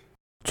Andy，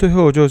 最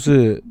后就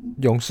是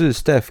勇士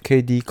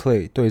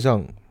Steph、KD、Clay 对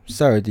上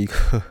塞尔迪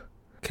克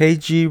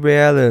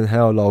KG、Ray Allen 还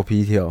有老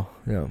皮条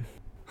这样。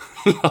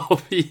老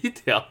皮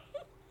条。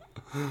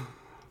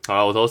好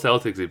了，我投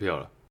Celtics 一票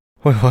了。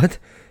Wait, what？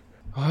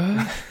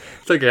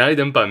 再给他一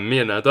点版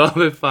面啊，都要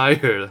被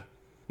fire 了。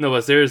No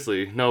but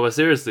seriously,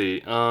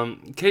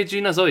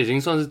 KG 那时候已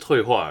经算是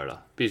退化了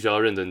啦，必须要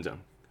认真讲。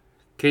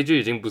KG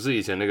已经不是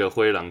以前那个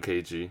灰狼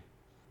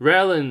KG。Ray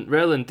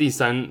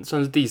Allen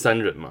算是第3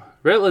人嘛。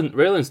Ray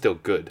Allen still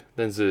good，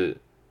 但是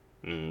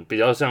比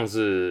较像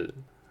是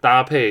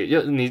搭配。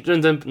你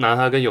认真拿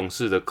他跟勇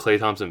士的 Klay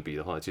Thompson 比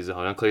的话，其实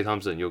好像 Klay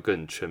Thompson 又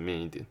更全面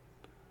一点，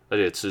而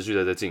且持续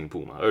的在进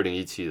步嘛。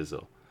2017的时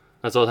候，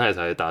那时候他也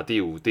才打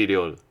第5、第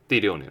6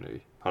年而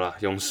已。好啦，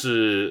勇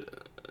士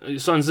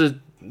算是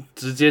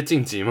直接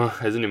晋级吗？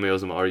还是你们有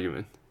什么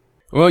argument？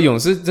 我勇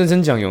士认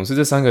真讲，勇士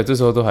这3个这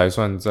时候都还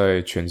算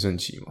在全盛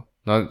期嘛。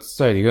那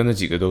塞尔迪克那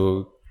几个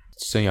都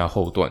生涯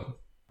后段。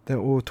但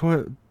我突然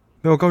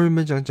没有，我刚原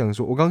本讲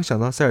说，我刚想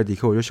到塞尔迪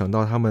克，我就想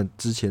到他们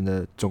之前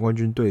的总冠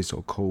军对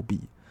手 Kobe。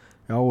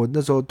然后我那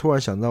时候突然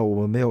想到，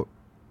我们没有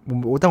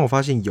但我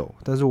发现有，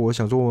但是我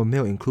想说我们没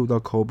有 include 到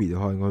Kobe 的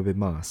话，应该会被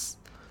骂死。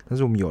但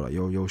是我们有了，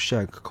有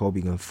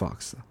Shaq、Kobe 跟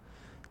Fox 啊，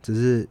只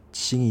是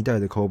新一代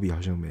的 Kobe 好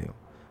像没有。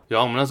有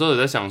啊，我们那时候有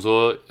在想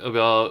说，要不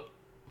要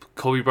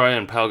Kobe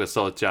Bryant、Pau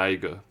Gasol 加一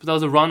个，不知道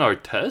是 Ron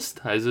Artest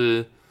还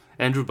是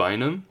Andrew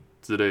Bynum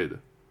之类的，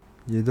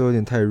也都有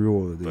点太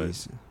弱了的意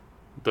思。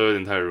都有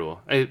点太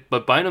弱。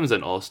but Bynum is an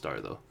All-Star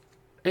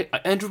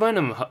though。Andrew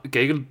Bynum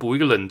补一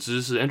个冷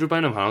知识 ，Andrew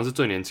Bynum 好像是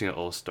最年轻的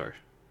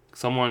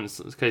All-Star。Someone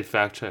可以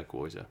fact check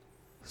我一下，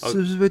是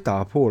不是被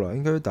打破了？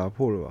应该被打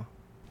破了吧？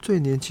最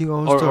年轻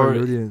All-Star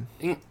有点，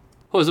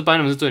或者是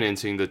Bynum 是最年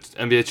轻的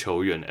NBA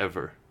球员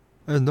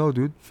ever。No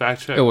dude。Fact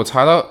check。我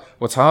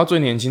查到最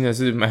年轻的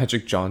是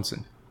Magic Johnson。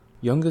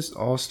Youngest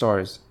All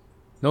Stars.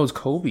 No, it's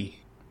Kobe.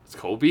 It's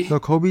Kobe。 No,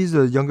 Kobe's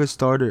the youngest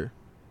starter，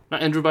 那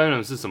Andrew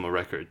Bynum 是什么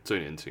record 最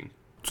年轻？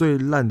最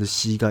烂的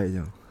膝盖这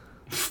样。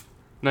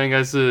那应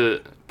该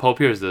是 Paul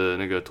Pierce 的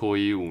那个脱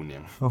衣舞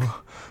娘。哦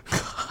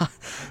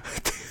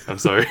I'm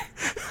sorry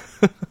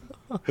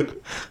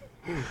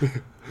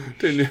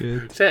对，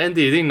现在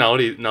Andy 一定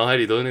脑海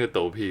里都是那个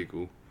抖屁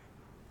股。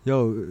对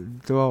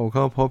吧？我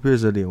看到 Paul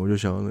Pierce 的脸，我就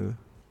想到那个。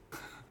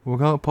我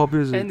看到 Paul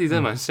Pierce Andy 真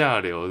的蛮下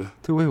流的。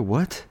对喂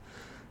 ，what？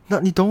 那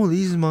你懂我的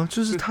意思吗？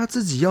就是他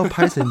自己要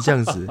拍成这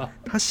样子，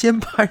他先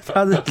拍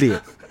他的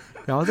脸，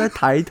然后再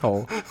抬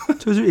头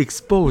就去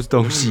expose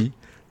东西。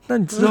那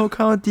你之后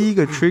看到第一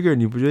个 trigger，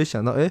 你不就会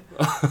想到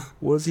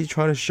，what is he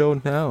trying to show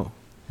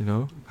now？You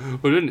know？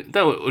 我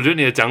觉得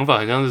你的讲法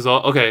很像是说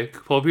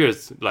 ，OK，Paul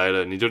Pierce 来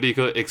了，你就立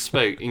刻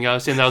expect 应该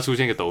现在要出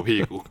现一个抖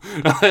屁股，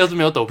然后要是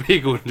没有抖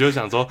屁股，你就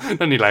想说，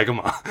那你来干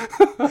嘛？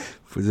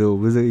不是，我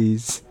不是这个意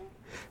思。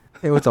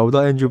我找不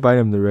到 Andrew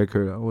Bynum 的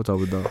record 了，我找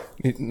不到。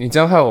你这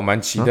样害我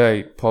蛮期待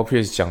Paul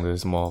Pierce 讲的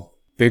什么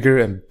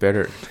bigger and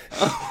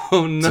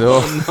better。Oh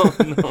no！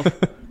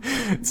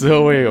 之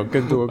后会有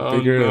更多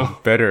bigger and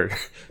better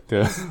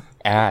的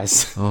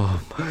ass。哦，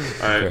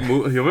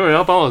有没有人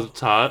要帮我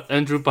查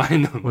Andrew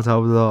Bynum？ 我查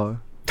不到。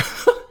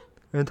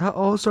因为他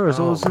All Star 的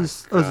时候是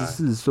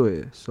24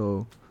岁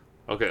 ，so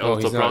OK，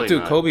 对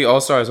Kobe All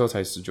Star 的时候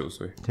才19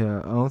岁。Yeah,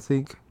 I don't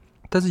think，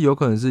 但是有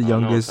可能是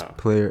youngest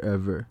player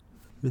ever，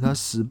 因为他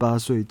18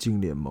岁进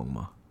联盟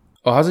嘛。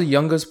哦，他是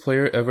youngest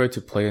player ever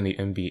to play in the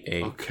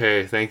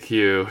NBA。OK，Thank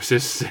you， 谢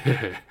谢。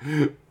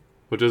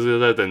我就是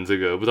在等这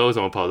个，不知道为什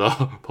么跑到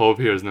Paul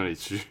Pierce 那里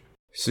去。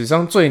史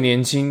上最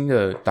年轻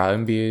的打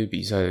NBA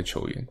比赛的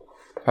球员，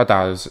他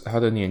打的是他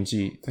的年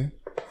纪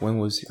，when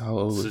was he? How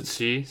old was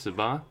he? 17、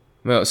18？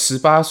没有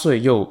，18岁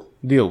又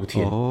6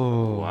天。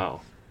哦，哇哦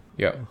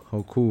 ，Yeah，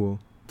 好酷哦。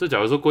这假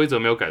如说规则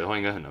没有改的话，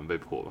应该很难被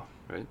破吧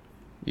 ？Right？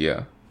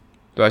 Yeah，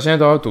 对啊，现在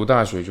都要读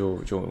大学就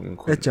很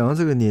困难。讲到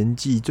这个年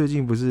纪，最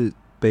近不是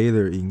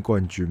Baylor 赢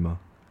冠军吗？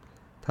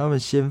他们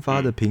先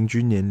发的平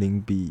均年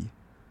龄比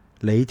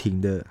雷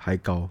霆的还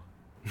高。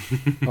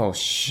Oh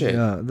shit！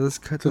 Yeah, that's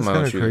kind of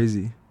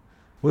crazy.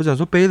 我想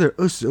说 Baylor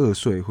 22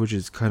岁 ，which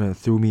is kind of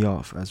threw me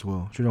off as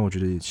well， 就让我觉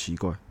得有点奇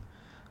怪。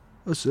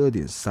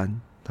22.3，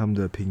 他们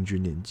的平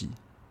均年纪。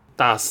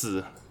大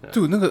四，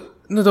对，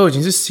那都已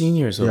经是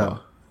seniors 了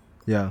吧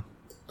 ？Yeah，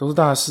 都是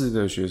大四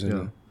的学生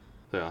了。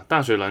对啊，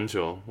大学篮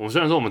球，虽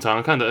然说我们常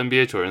常看的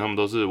NBA 球员，他们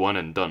都是 one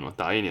and done 嘛，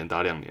打1年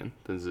打2年，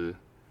但是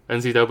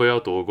NCAA 要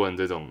夺冠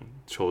这种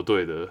球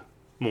队的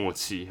默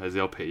契还是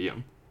要培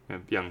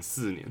养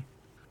4年。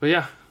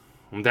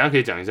我们等一下可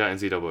以讲一下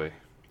NCAA，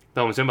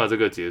 但我们先把这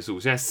个结束。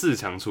现在4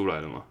强出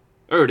来了嘛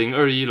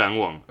？2021篮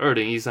网、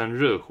2013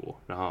热火，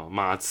然后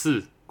马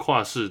刺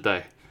跨世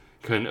代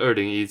跟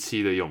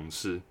2017的勇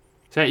士，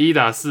现在1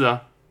打4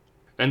啊。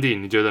Andy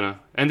你觉得呢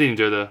 ？Andy 你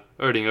觉得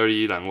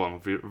2021篮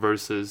网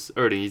vs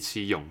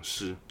 2017勇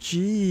士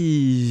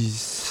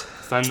 ？Jeez，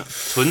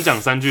 纯讲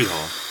3巨头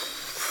啊。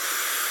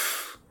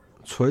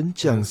纯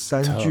讲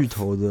3巨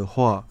头的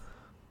话，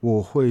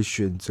我会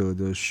选择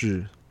的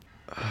是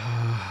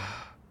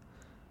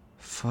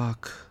fuck，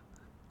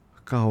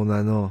 干好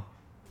难哦！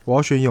我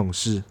要选勇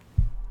士，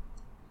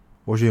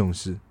我选勇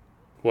士。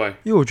Why？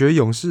 因为我觉得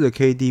勇士的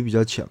KD 比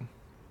较强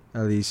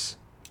 ，at least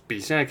比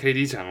现在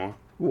KD 强哦。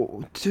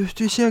我就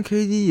现在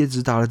KD 也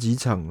只打了几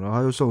场，然后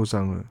他又受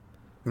伤了。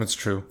That's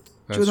true。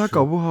就他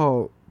搞不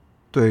好，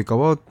对，搞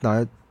不好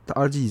打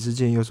阿基里斯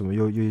腱又什么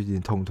又有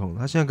点痛，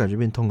他现在感觉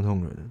变痛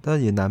人了，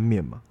但也难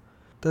免嘛。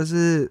但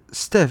是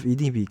Steph 一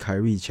定比凯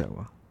瑞强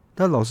嘛。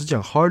但老实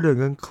讲 ，Harden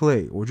跟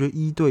Clay， 我觉得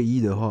1对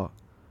1的话，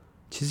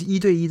其实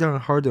1对1当然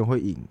Harden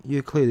会赢，因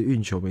为 Clay 的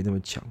运球没那么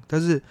强。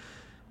但是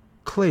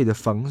Clay 的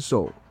防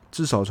守，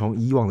至少从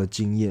以往的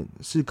经验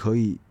是可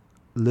以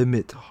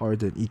limit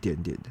Harden 一点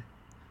点的，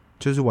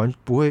就是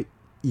不会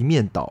一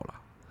面倒啦。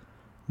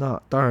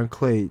那当然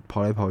Clay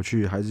跑来跑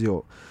去，还是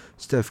有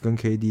Steph 跟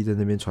KD 在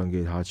那边传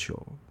给他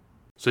球。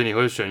所以你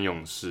会选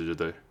勇士，对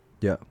不对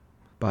 ？Yeah,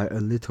 by a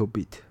little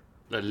bit.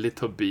 A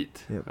little bit.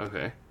 Yep.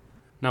 OK.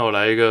 那我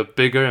来一个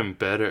bigger and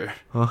better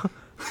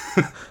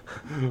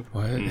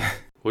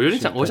我有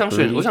点想，我想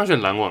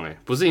选篮网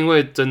不是因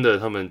为真的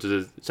他们就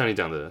是像你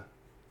讲的，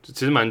其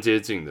实蛮接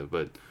近的。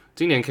But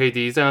今年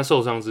KD 在他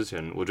受伤之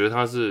前，我觉得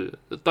他是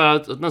大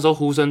家那时候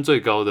呼声最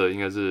高的应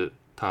该是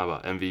他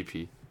吧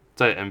 ，MVP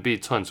在 MB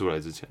窜出来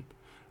之前。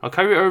然后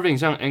Kyrie Irving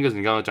像 Angus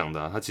你刚刚讲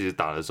的他其实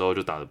打的时候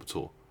就打得不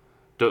错。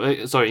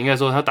对，sorry， 应该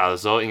说他打的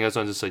时候应该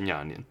算是生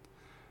涯年。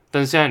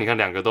但是现在你看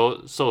两个都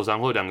受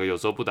伤，或两个有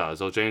时候不打的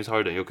时候 ，James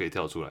Harden 又可以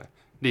跳出来，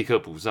立刻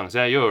补上。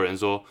现在又有人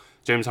说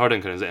James Harden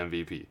可能是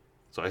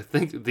MVP，so I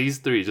think these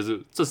three 就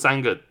是这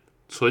3个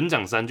纯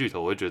讲3巨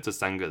头，我会觉得这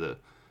3个的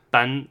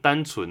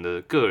单纯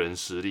的个人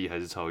实力还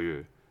是超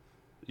越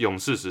勇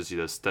士时期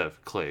的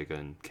Steph、Clay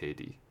跟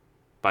KD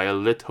by a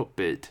little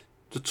bit。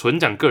就纯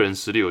讲个人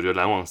实力，我觉得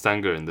篮网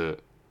3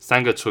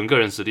个纯个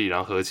人实力，然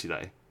后合起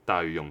来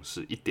大于勇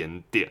士一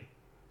点点。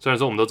虽然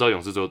说我们都知道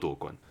勇士最后夺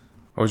冠，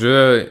我觉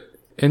得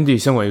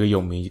Andy 身为一个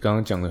泳迷，刚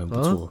刚讲的很不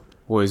错。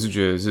我也是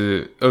觉得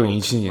是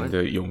2017年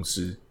的勇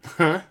士。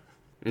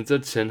你这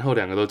前后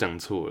两个都讲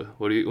错了。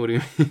What do you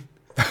mean?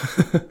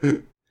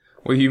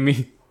 What do you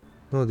mean?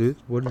 No, dude.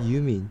 What do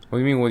you mean? What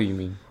do you mean? What do you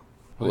mean?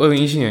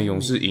 2017年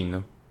勇士赢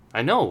了。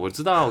I know， 我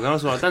知道啊，我刚刚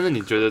说了，但是你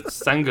觉得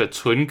三个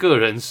纯个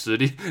人实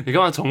力，你干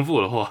嘛重复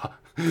我的话？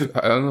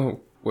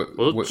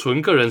我说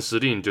纯个人实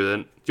力，你觉得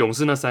勇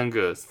士那三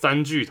个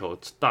三巨头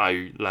大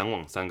于篮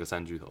网三个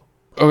三巨头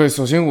 ？OK，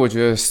 首先我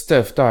觉得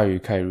Steph 大于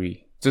凯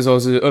瑞，这时候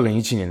是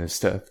2017年的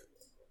Steph，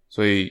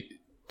 所以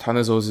他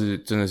那时候是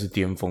真的是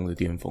巅峰的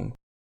巅峰。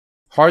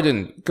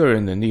Harden 个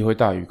人能力会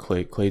大于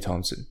Klay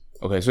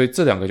Thompson，OK， 所以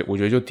这两个我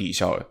觉得就抵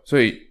消了，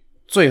所以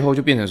最后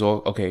就变成说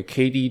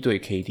 ，OK，KD 对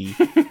KD，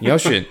 你要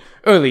选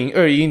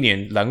2021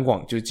年篮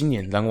网，就是今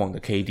年篮网的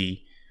KD，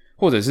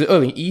 或者是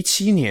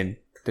2017年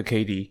的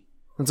KD，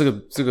 那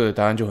这个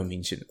答案就很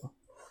明显了吧？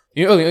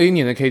因为2021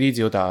年的 KD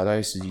只有打了大概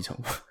10几场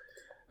吧，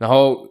然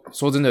后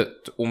说真的，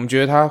我们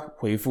觉得他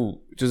恢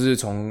复就是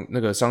从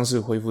那个伤势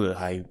恢复的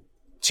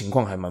情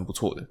况还蛮不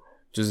错的，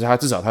就是他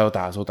至少他有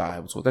打的时候打得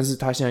还不错，但是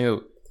他现在又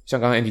像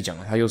刚刚 Andy 讲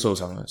的，他又受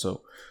伤了 ，so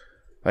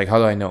like how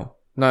do I know？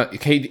 那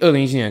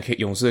 2017年的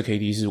勇士的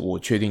KD 是我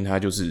确定他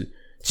就是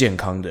健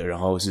康的，然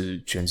后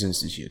是全盛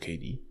时期的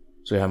KD，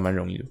 所以还蛮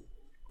容易的，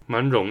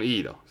蛮容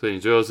易的，所以你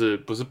最后是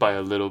不是 by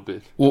a little bit？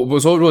 我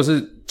说如果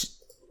是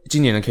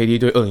今年的 KD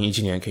对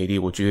2017年的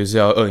KD， 我觉得是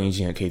要2017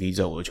年的 KD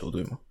在我的球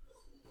队嘛，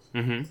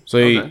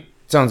所以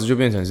这样子就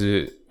变成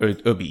是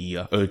2比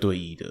1啊，2对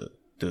1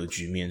的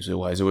局面，所以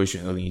我还是会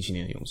选2017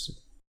年的勇士。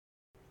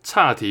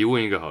岔题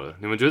问一个好了，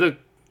你们觉得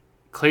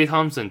Klay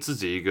Thompson 自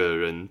己一个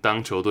人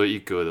当球队一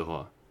哥的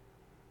话，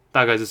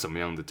大概是什么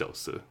样的角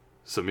色？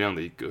什么样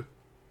的一哥？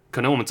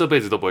可能我们这辈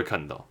子都不会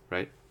看到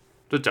 ，right？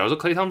 就假如说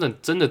Klay Thompson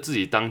真的自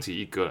己当起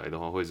一哥来的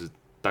话，会是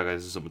大概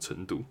是什么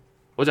程度？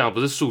我讲的不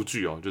是数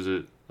据哦，就是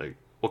like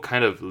what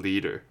kind of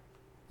leader？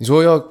 你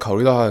说要考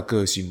虑到他的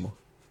个性吗？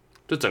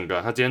就整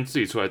个他今天自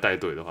己出来带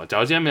队的话，假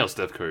如今天没有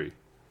Steph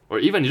Curry，or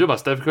even 你就把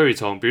Steph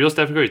Curry 比如说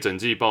Steph Curry 整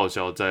季报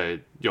销在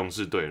勇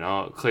士队，然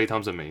后 Klay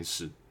Thompson 没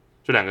事，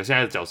就两个现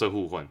在的角色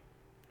互换，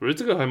我觉得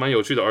这个还蛮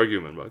有趣的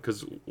argument 吧。可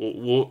是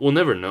我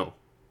never know，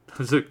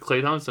 但是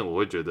Klay Thompson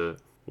我觉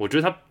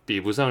得他比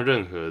不上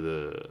任何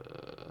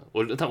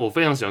的，我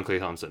非常喜欢 Klay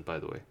Thompson，by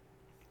the way，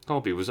 但我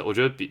比不上，我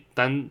觉得比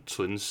单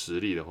纯实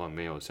力的话，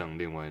没有像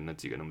另外那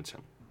几个那么强。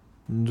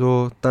你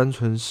说单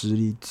纯实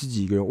力自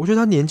己一个人，我觉得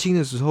他年轻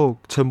的时候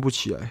撑不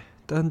起来，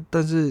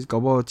但是搞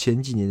不好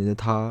前几年的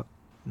他，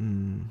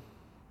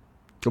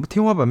搞不好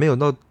天花板没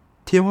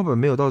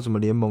有到什么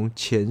联盟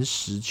前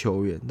10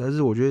球员，但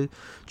是我觉得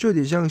就有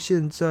点像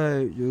现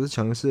在有的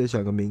强势的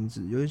想个名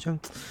字，有点像，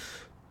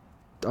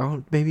然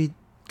后 maybe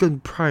更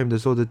prime 的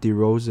时候的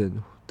DeRozan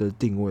的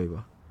定位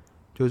吧，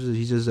就是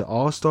他就是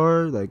All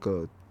Star like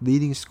a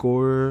leading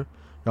scorer，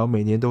 然后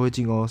每年都会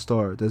进 All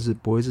Star， 但是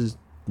不会是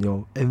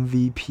有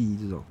MVP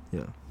这种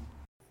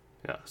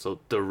 ，so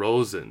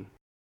DeRozan，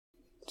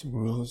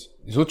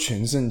 你说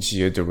全盛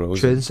期的 DeRozan，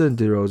 全盛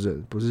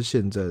DeRozan 不是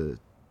现在的，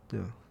对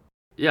啊。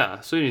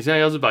Yeah， 所以你现在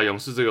要是把勇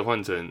士这个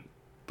换成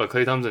把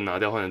Klay Thompson 拿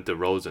掉换成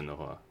DeRozan 的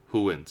话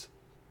 ，Who wins？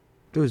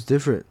 It was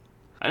different.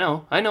 I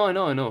know. 换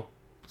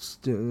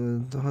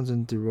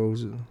成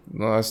DeRozan.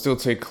 No, I still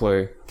take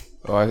Klay.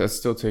 I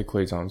still take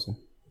Klay Thompson.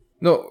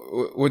 No，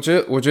 我觉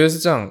得是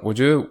这样。我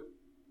觉得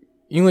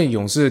因为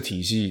勇士的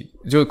体系，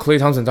就 Klay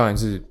Thompson 当然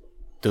是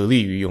得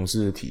力于勇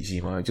士的体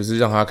系嘛，就是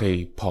让他可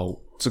以跑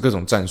这各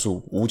种战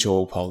术、无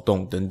球跑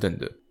动等等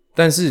的。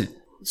但是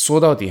说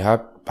到底，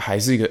他还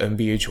是一个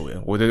NBA 球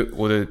员。我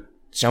的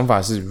想法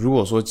是，如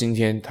果说今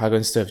天他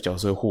跟 Steph 角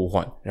色互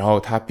换，然后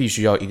他必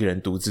须要一个人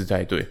独自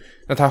带队，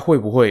那他会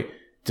不会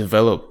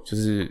develop， 就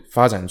是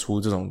发展出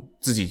这种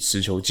自己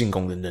持球进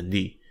攻的能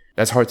力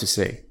 ？That's hard to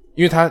say，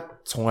 因为他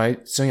生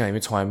涯里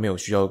面从来没有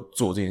需要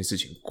做这件事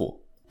情过。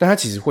但他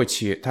其实会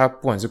切，他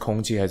不管是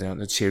空切还是怎样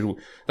的切入，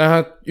但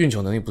他运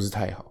球能力不是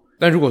太好。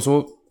但如果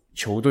说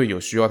球队有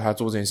需要他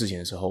做这件事情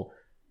的时候，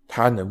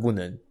他能不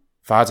能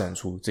发展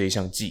出这一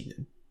项技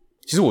能？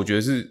其实我觉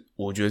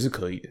得是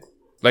可以的。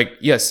Like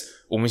yes，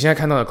 我们现在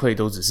看到的 Klay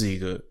都只是一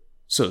个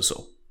射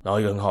手，然后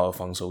一个很好的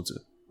防守者。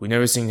We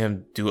never seen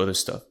him do other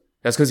stuff.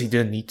 That's because he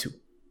didn't need to.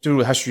 就如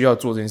果他需要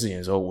做这件事情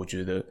的时候，我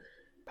觉得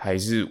还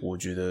是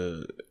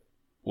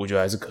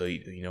可以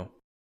的 ，you know?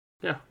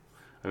 Yeah,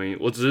 I mean，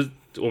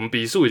 我们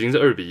比数已经是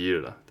2比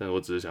1了啦，但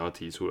我只是想要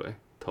提出来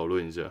讨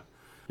论一下。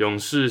勇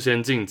士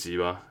先晋级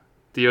吧，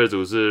第二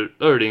组是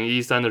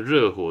2013的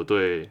热火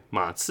对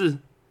马刺。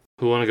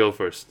Who wanna go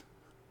first?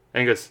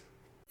 Angus.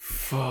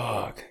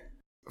 Fuck，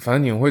 反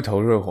正你们会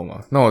投热火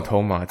嘛？那我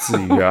投马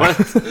刺一下。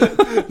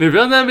你不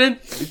要在那边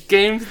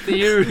game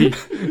theory，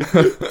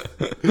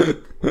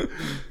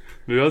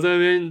 你不要在那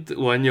边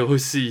玩游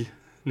戏。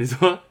你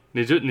说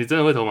你真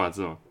的会投马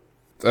刺吗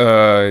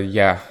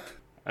？Yeah。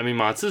I mean，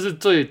 马刺是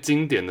最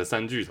经典的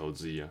三巨头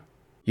之一啊。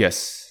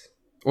Yes，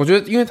 我觉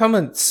得因为他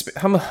们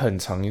很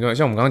长一段，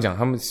像我们刚刚讲，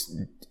他们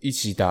一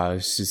起打了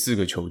14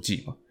个球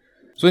季嘛，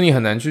所以你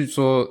很难去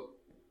说，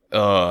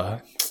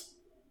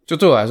就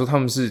对我来说，他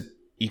们是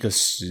一个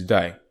时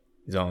代，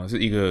你知道吗？是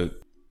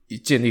一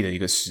建立的一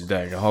个时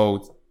代，然后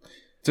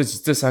这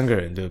3个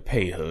人的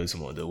配合什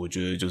么的，我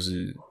觉得就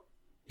是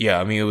，Yeah,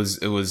 I mean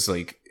it was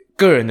like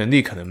个人能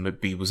力可能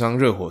比不上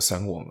热火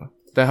3王啊，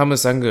但他们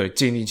3个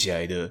建立起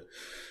来的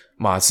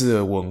马刺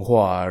的文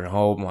化啊，然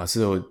后马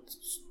刺有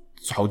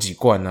好几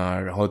冠啊，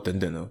然后等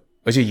等的，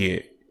而且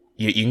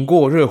也赢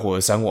过热火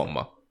的3王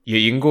嘛，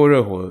也赢过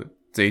热火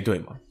这一队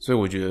嘛，所以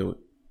我觉得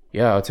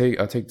 ，Yeah, I'll take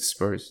the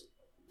Spurs。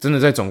真的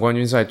在总冠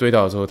军赛对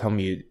到的时候，他们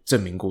也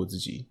证明过自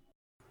己。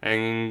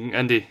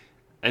Andy，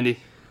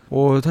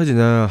 我太简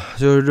单了，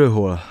就是热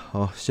火了。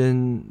好，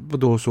先不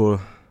多说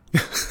了。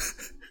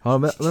好，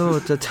没有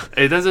再讲。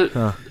但是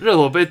热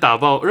火被打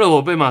爆，热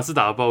火被马刺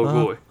打爆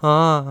过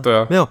对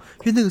啊，没有，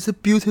因为那个是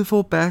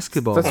beautiful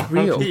basketball。That's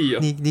real。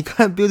你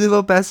看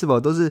beautiful basketball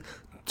都是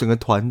整个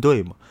团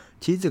队嘛。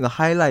其实整个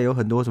highlight 有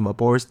很多什么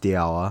Boris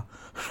Diaw 啊，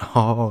然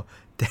后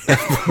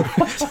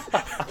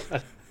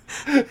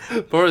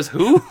Boris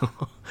who？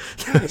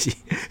 对不起，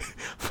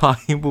发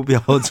音不标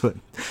准。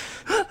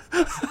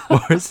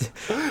Boris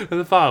那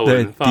是法文，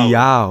对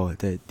Diaw，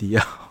 对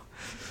Diaw，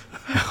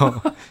 然后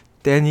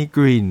Danny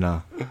Green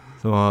啊，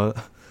什么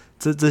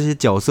这些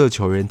角色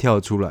球员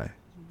跳出来，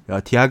然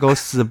后 Tiago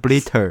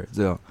Splitter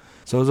这种，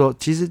所以说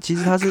其实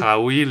他是卡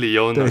威里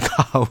欧纳，对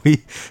卡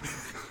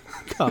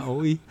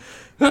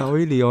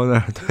威里欧纳，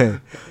对，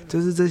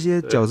就是这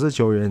些角色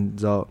球员，你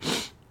知道。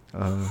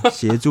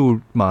协助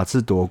马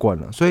刺夺冠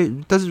了，所以，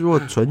但是如果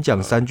纯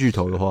讲3巨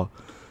头的话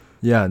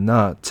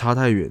那差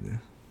太远了。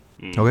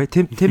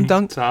OK，Tim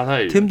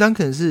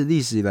Duncan 是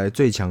历史以来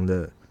最强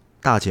的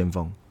大前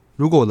锋，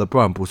如果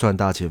LeBron不算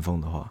大前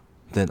锋的话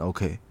 ，then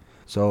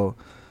OK。So，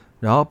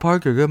 然后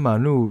Parker 跟马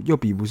努又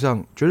比不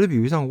上，绝对比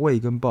不上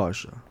Wade 跟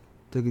Bosh 啊，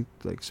这个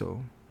like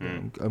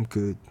so，I'm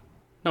good。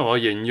那我要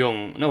沿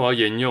用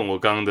我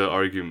刚刚的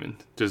argument，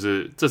 就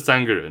是这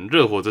3个人，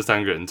热火这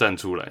3个人站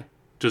出来。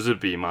就是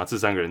比马刺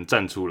3个人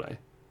站出来，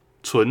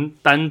纯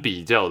单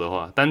比较的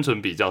话，单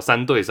纯比较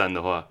3对3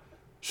的话，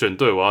选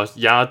对我要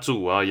压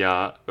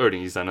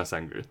2013那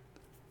3个人，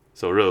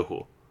守热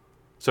火。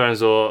虽然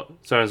说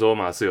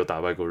马刺有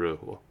打败过热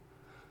火，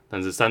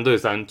但是3对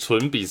3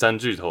纯比3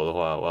巨头的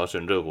话，我要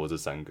选热火这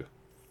3个。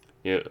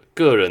因为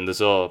个人的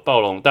时候，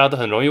暴龙大家都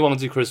很容易忘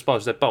记 Chris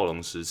Bosh 在暴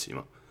龙时期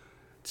嘛，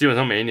基本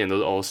上每一年都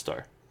是 All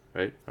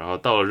Star，right？ 然后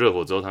到了热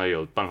火之后，他也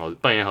有扮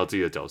演好自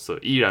己的角色，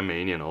依然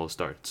每一年的 All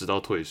Star， 直到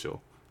退休。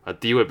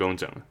第一位不用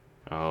讲了，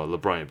然后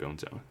LeBron 也不用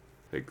讲了。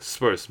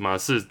Spurs 马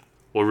刺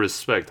我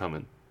respect 他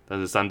们，但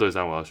是3对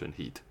3我要选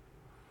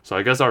Heat。So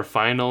I guess our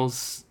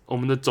finals 我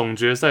们的总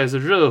决赛是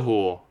热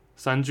火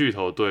3巨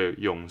头对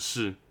勇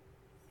士，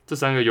这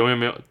3个永远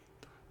没有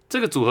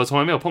这个组合从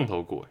来没有碰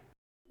头过。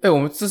我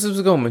们这是不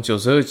是跟我们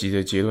92集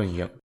的结论一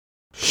样？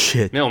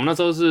 Shit， 没有，我们那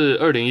时候是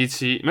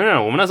2017，没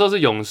有，我们那时候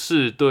是勇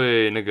士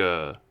对那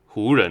个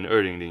湖人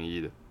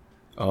2001的。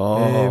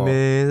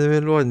没那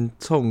边乱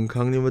冲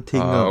康，你有没有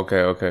听啊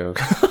？OK。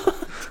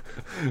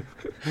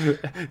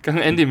刚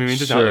刚 Andy 明明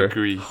就想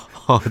agree。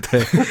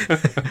对。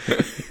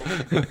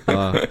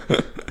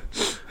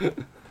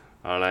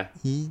好来。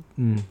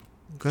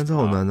刚才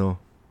好难哦。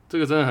这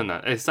个真的很难。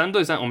3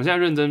对3，我们现在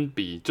认真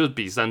比，就是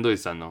比3对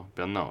3哦，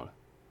不要闹了。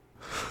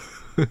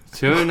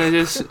前面那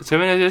些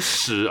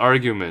屎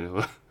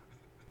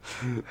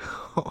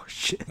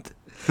argument。shit，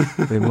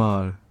 被骂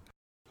了。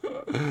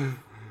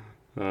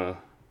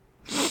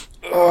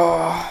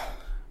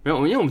没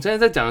有，因为我们现在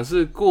在讲的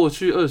是过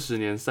去20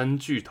年3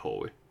巨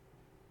头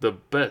，the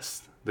best,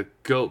 the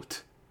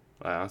GOAT。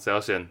来啊，谁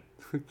要先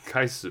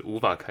开始？无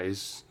法开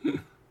始，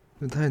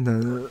那太难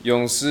了。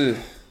勇士。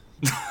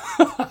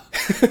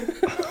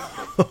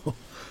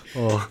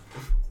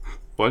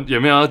有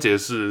没有要解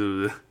释？是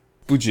不是？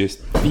不解释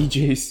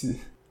 ，DJ 是。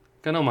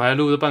刚才我们还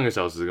录了半个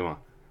小时干嘛？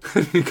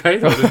你开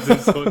头就直接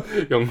说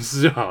勇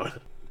士就好了。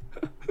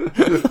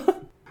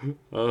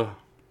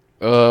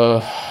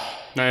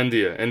那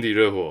Andy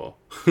热火。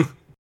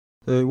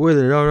为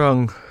了要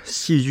让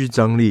戏剧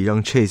张力，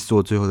让 Chase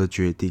做最后的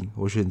决定，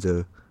我选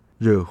择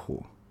热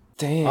火。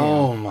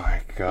Oh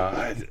my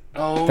god！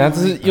 但这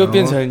是又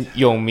变成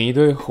勇迷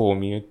对火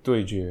迷的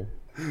对决。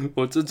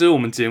这是我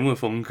们节目的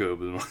风格，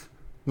不是吗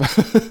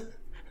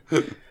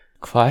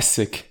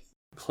？Classic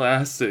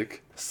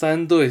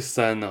 3对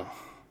3哦，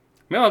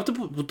没有，这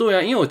不对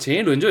啊，因为我前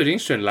一轮就已经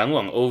选篮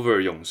网 over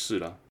勇士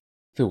了。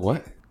对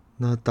what？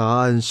 那答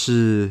案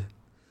是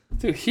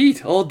这个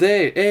Heat all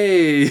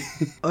day，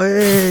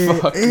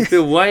 这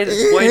white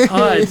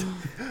hot，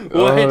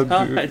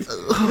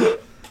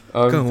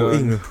 干我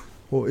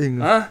硬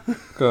了啊！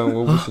干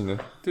我不行了，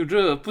对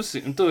热不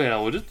行，对啊，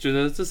我就觉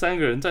得这3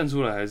个人站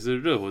出来还是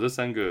热火这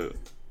3个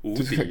无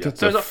敌啊！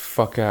所以说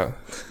fuck out，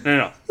 没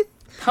有，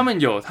他们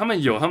有他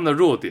们的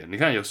弱点，你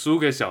看有输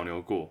给小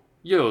牛过，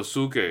又有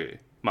输给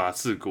马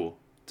刺过，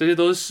这些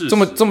都是事实。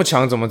这么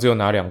强，怎么只有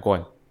拿2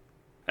冠？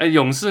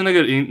勇士那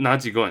个拿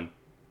几冠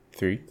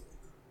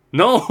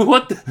 ？3。No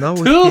what the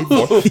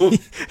two？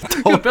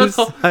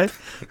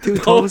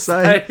 偷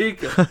塞一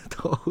个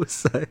偷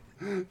塞。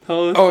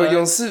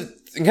勇士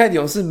你看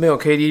勇士没有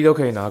KD 都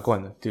可以拿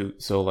冠的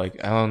 ，dude。So like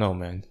I don't know,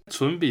 man。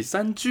纯比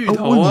三巨问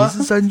头啊！你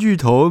是三巨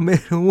头，没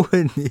人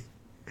问你。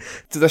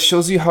That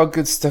shows you how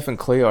good Steph and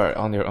Clay are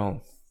on their own。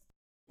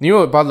你如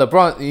果把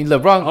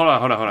LeBron， 好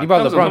了，你把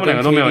那为什么他 LeBron 们两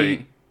个都没有赢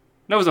KD？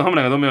那为什么他们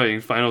两个都没有赢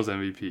Finals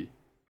MVP？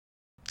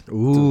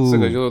哦，这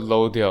个就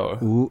low 掉了。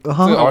这个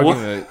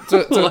argument， 这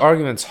个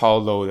argument 超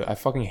low 的。I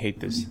fucking hate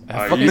this.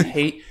 I fucking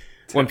hate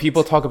when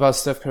people talk about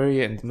Steph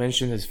Curry and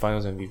mention his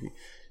Finals MVP.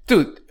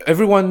 Dude,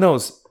 everyone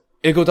knows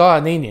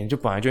Iguodala 那一年就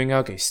本来就应该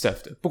要给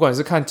Steph 的，不管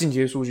是看进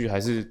阶数据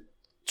还是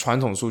传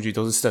统数据，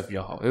都是 Steph 比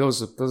较好，都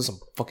是什么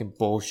fucking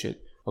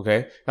bullshit。OK，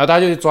 然后大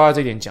家就抓到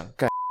这一点讲，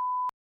干。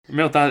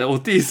没有，我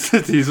第一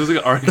次提出这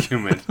个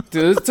argument，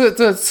 这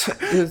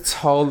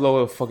超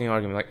low 的 fucking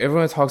argument. Like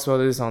everyone talks about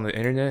this on the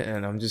internet,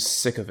 and I'm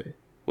just sick of it.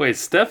 Wait,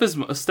 Steph is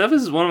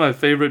one of my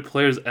favorite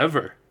players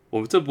ever.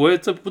 这不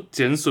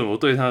减损我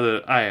对他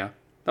的爱啊，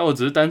但我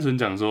只是单纯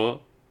讲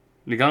说，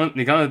你刚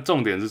刚的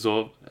重点是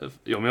说，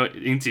有没有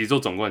赢几座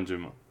总冠军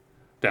嘛？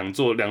两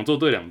座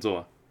对两座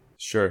啊。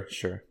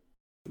Sure.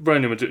 不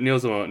然你有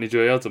什么？你觉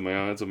得要怎么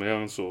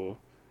样说？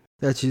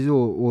那其实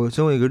我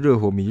身为一个热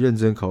火迷，认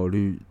真考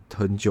虑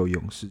很久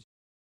勇士，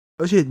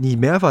而且你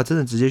没办法真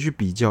的直接去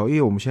比较，因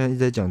为我们现在一直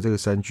在讲这个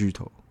三巨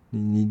头，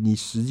你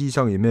实际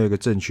上也没有一个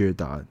正确的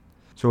答案，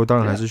所以我当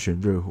然还是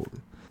选热火的。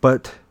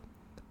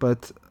But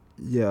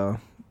yeah，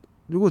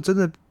 如果真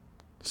的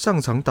上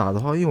场打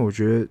的话，因为我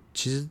觉得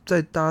其实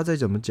大家在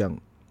怎么讲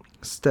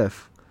Steph，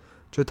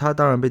 就他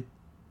当然被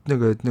那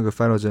个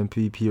Finals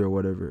MVP or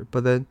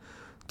whatever，but then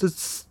这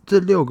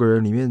6个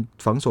人里面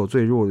防守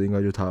最弱的应该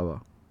就是他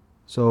吧。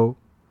So，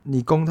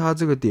 你攻他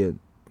这个点，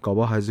搞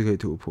不好还是可以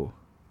突破。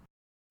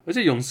而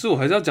且勇士，我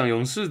还是要讲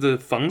勇士的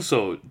防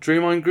守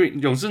 ，Draymond Green，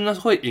 勇士那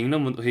会赢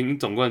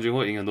总冠军，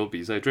会赢很多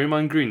比赛。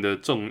Draymond Green 的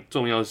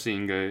重要性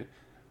应该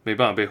没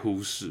办法被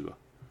忽视吧？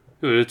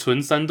因为我觉得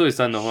纯3对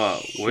3的话，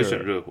我会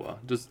选热火啊，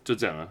就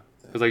这样啊。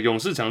可是勇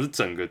士强是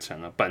整个强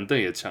啊，板凳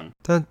也强。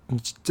但你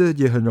这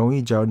也很容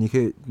易，假如你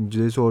直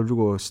接说，如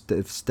果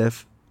Steph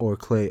or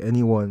Clay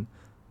anyone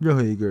任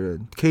何一个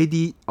人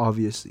 ，KD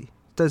obviously。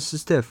但是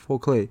Steph 或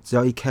Clay 只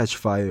要一 catch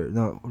fire，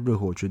 那热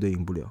火绝对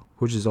赢不了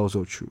 ，which is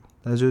also true。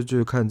但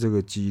就看这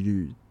个几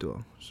率，对吧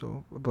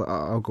 ？So but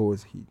I'll go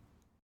with Heat。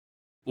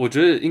我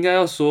觉得应该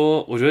要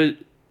说，我觉得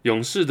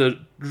勇士的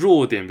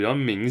弱点比较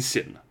明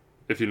显啊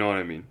 ，if you know what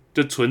I mean。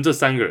就纯这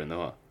3个人的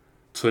话，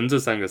纯这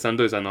3个3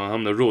对3的话，他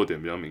们的弱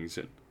点比较明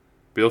显，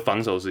比如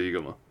防守是一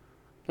个嘛。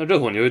那热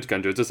火你会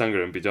感觉这3个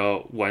人比较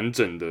完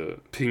整的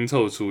拼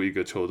凑出一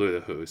个球队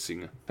的核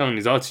心啊，像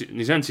你知道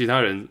你像其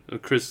他人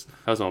Chris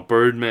还有什么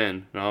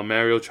Birdman， 然后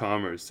Mario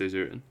Chalmers 这些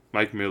人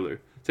Mike Miller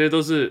这些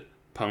都是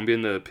旁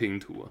边的拼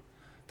图啊，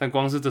但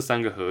光是这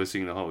3个核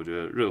心的话，我觉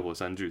得热火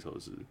3巨头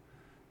是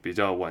比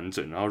较完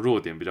整，然后弱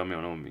点比较没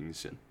有那么明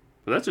显。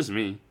But that's just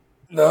me.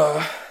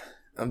 Nah,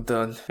 I'm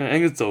done. 看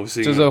Angus 走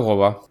心了，就热火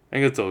吧。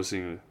Angus 走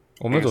心了，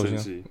我没走心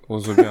心，我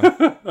随便。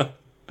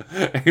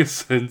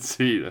Angus 生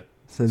气了。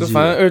就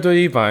反正2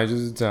对1本来就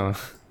是这样。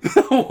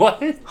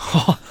What？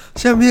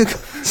 现在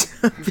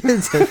变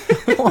成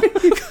哇，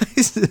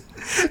开始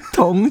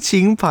同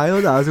情牌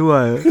都打出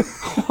来了。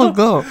我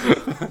靠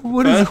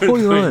 ，What is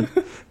going on？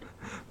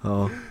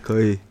 好，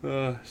可以。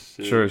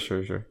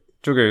Sure，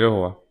 就给热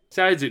火啊。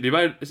下一集礼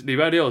拜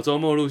6周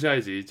末录下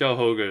一集，叫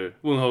Hoger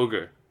问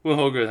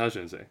Hoger 他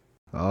选谁？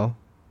好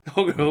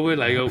 ，Hoger 会不会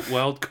来一个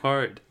wild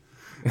card？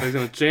 那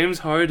种 James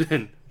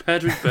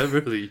Harden、Patrick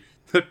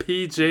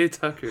Beverly、PJ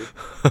Tucker 。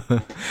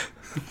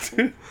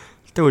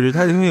但我觉得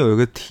他会有一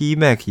个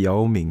T-Mac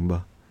姚明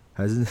吧，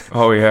还是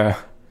？Oh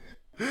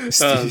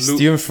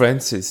yeah，Steven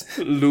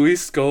Francis、Louis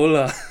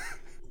Scola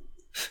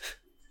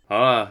好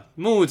啦，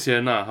目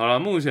前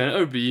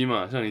2-1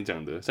嘛，像你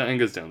讲的，像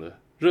Angus 讲的，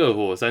热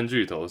火3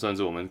巨头算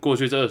是我们过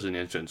去这20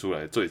年选出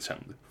来最强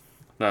的。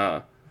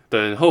那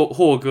等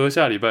霍哥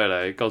下礼拜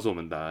来告诉我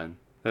们答案。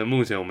但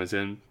目前我们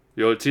先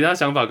有其他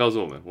想法告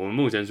诉我们，我们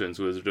目前选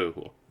出的是热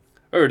火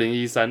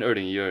2013、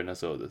2012那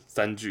时候的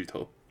3巨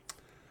头。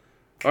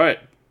All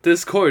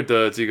right。Discord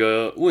的几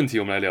个问题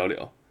我们来聊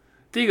聊。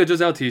第一个就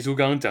是要提出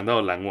刚刚讲到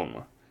的篮网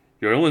嘛，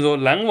有人问说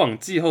篮网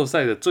季后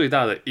赛的最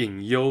大的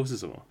隐忧是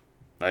什么？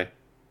来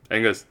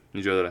 ，Angus，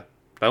 你觉得呢？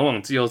篮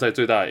网季后赛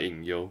最大的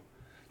隐忧，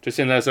就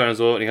现在虽然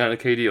说你看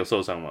KD 有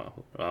受伤嘛，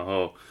然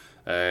后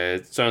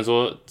虽然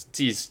说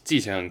季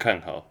前很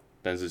看好，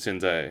但是现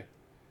在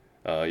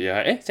也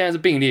还现在是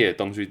并列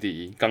东区第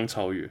1，刚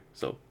超越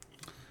 ，so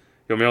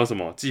有没有什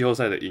么季后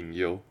赛的隐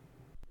忧？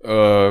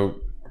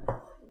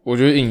我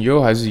觉得隐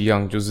忧还是一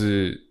样，就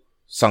是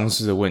伤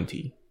势的问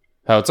题，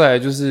还有再来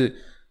就是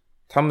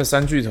他们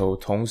3巨头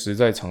同时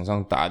在场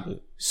上打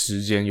的时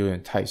间有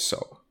点太少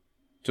了，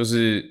就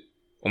是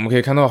我们可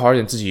以看到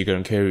Harden 自己一个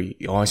人 carry，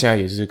 然后现在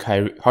也是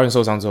Harden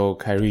受伤之后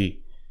Kyrie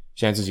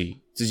现在自己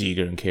一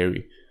个人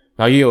carry，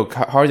 然后也有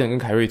Harden 跟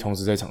Kyrie 同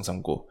时在场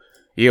上过，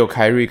也有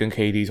Kyrie 跟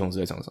KD 同时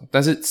在场上，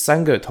但是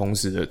3个同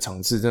时的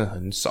场次真的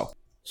很少，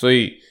所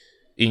以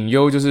隐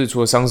忧就是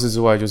除了伤势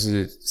之外，就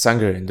是3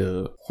个人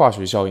的化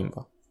学效应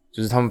吧。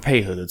就是他们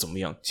配合的怎么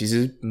样，其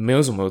实没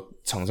有什么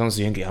场上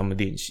时间给他们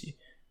练习，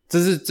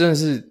这是真的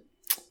是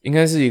应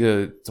该是一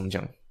个怎么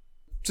讲，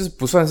就是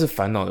不算是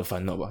烦恼的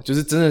烦恼吧，就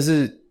是真的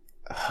是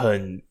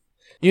很，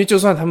因为就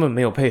算他们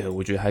没有配合，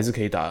我觉得还是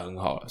可以打得很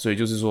好了。所以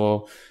就是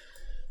说，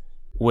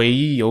唯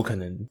一有可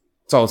能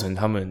造成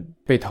他们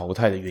被淘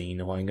汰的原因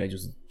的话，应该就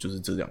是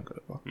这两个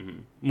了吧？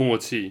默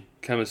契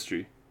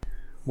chemistry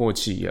默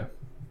契呀。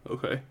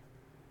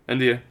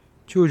OK，Andy，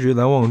就我觉得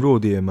篮网弱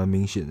点也蛮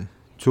明显的，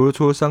除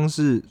了伤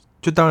势，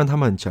就当然他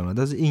们很强了，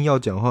但是硬要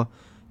讲的话，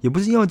也不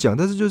是硬要讲，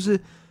但是就是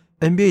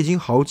NBA 已经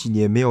好几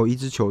年没有一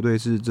支球队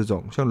是这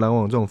种像篮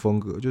网这种风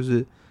格，就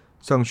是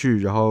上去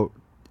然后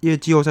因为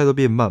季后赛都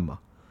变慢嘛，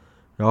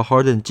然后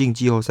Harden 进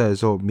季后赛的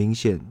时候，明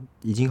显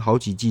已经好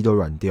几季都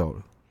软掉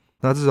了。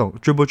那这种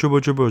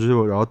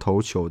dribble 然后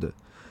投球的，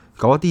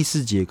搞到第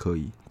4节可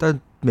以，但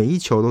每一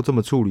球都这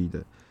么处理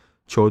的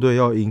球队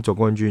要赢总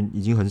冠军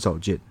已经很少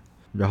见。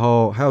然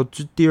后还有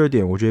第二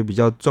点，我觉得比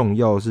较重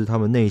要的是他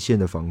们内线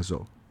的防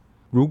守。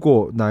如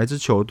果哪一支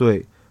球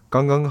队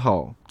刚刚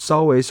好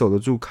稍微守得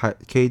住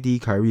KD、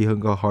凯瑞和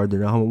Harden，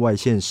 让他们外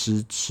线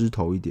失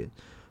投一点，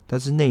但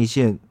是内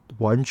线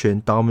完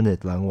全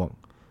dominate 篮网，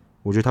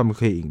我觉得他们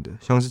可以赢的。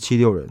像是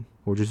76人，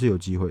我觉得是有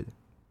机会的。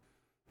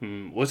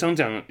我想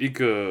讲一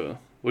个，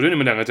我觉得你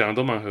们两个讲的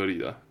都蛮合理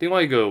的啊。另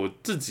外一个，我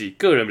自己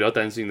个人比较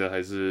担心的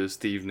还是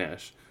Steve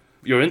Nash。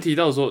有人提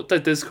到说，在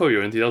Discord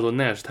有人提到说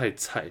Nash 太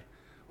菜，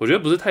我觉得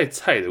不是太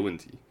菜的问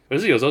题，而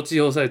是有时候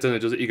季后赛真的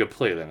就是一个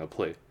play 两个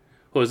play，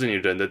 或者是你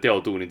人的调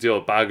度，你只有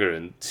8个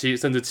人、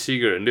甚至7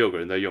个人、6个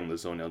人在用的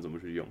时候，你要怎么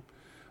去用？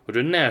我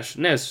觉得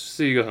Nash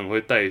是一个很会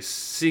带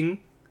心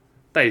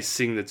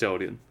的教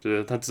练，就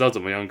是他知道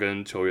怎么样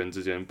跟球员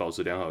之间保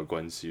持良好的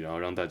关系，然后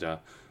让大家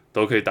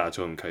都可以打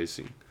球很开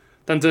心。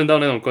但真的到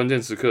那种关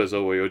键时刻的时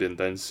候，我会有点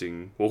担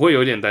心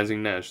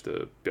Nash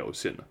的表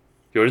现啊。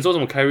有人说什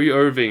么 Kyrie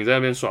Irving 在那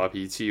边耍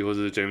脾气，或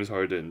是 James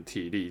Harden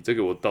体力，这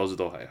个我倒是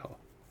都还好。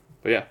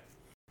But yeah，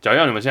 假如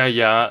要你们现在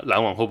压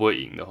篮网会不会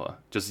赢的话，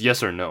就是 yes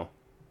or no，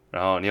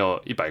 然后你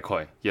有100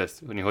块 ，yes，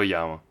 你会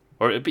压吗？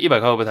或者100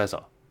块会不会太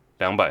少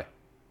？200，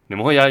你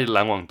们会压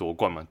篮网夺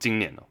冠吗？今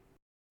年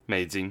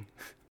美金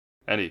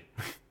 ，Andy，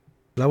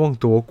 篮网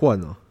夺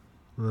冠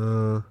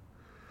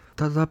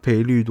他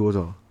赔率多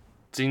少？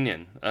今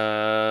年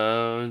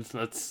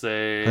let's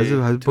say 还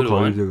是不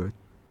考虑这个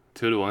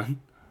 2-1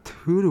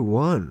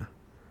 2-1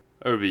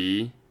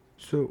 2-1，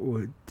所以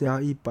我加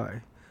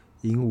100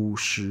赢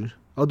50。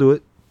I'll do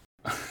it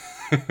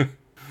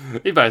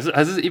 100是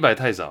还是100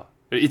太少？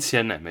有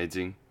1000呢，美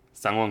金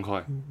3万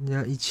块。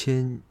加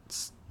1000，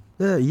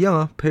那一样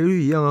啊，赔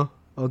率一样啊。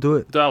I'll do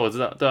it。对啊，我知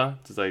道，对啊，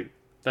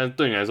但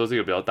对你来说是一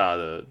个比较大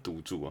的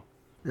赌注啊。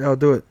I'll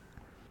do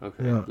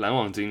it。OK， 篮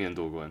网今年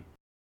夺冠，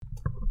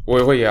我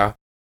也会压。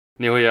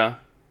你也会压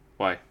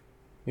 ？Why？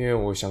 因为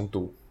我想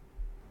赌。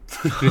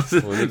你是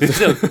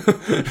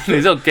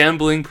有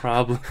gambling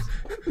problem？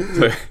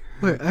 对，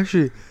喂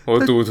 ，actually， 我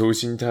赌徒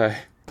心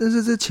态。但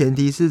是这前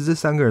提是这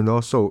3个人都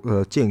要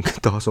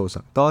都要受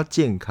伤，都要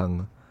健康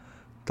啊，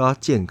都要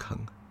健康。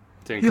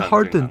因为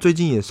Harden 最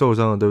近也受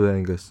伤了，对不对？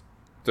那个，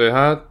对，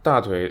他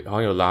大腿好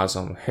像有拉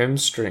伤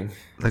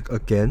 ，hamstring。Like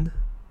again？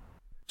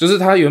 就是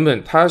他原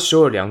本他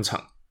休了2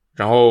场，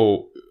然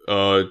后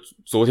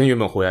昨天原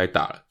本回来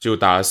打了，结果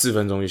打了4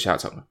分钟就下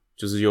场了，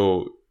就是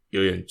又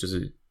有点就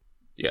是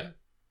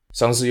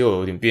伤势又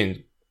有点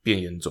变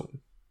严重，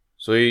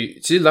所以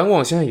其实篮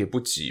网现在也不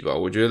急吧，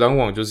我觉得篮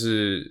网就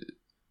是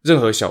任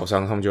何小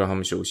伤他们就让他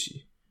们休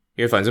息，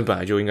因为反正本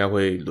来就应该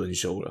会轮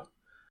休了。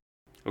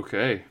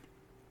OK，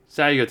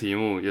 下一个题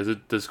目也是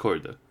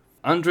Discord 的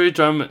Andre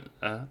Drummond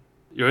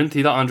有人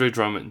提到 Andre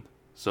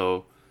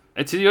Drummond，so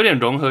其实有点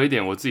融合一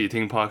点，我自己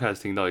听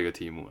podcast 听到一个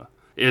题目了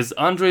 ，Is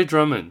Andre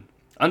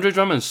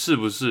Drummond 是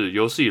不是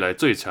有史以来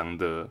最强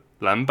的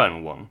篮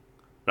板王，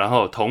然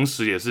后同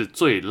时也是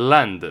最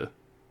烂的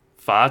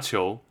罚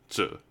球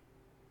者，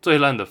最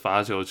烂的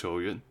罚球球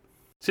员？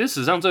其实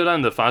史上最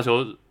烂的罚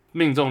球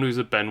命中率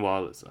是 Ben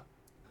Wallace 啊。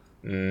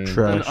但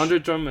是 Andre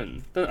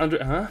Drummond，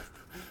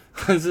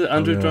 但是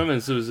Andre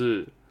Drummond 是不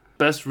是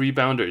best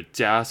rebounder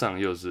加上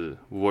又是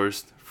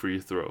worst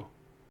free throw？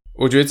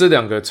 我觉得这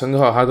2个称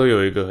号他都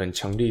有一个很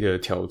强力的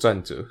挑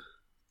战者。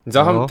你知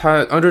道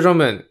他 Andre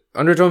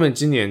Drummond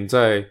今年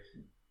在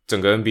整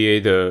个 NBA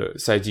的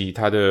赛季，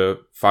他的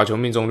罚球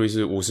命中率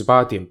是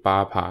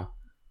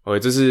 58.8%。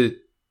这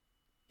是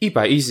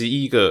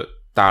111个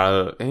打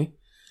了，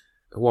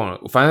忘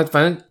了，反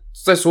正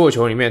在所有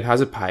球里面他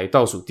是排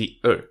倒数第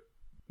2。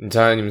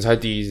你们猜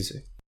第1是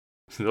谁？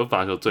你说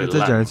罚球最烂？再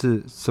讲一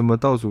次，什么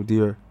倒数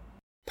第2？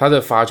他的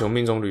罚球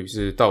命中率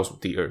是倒数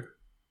第2。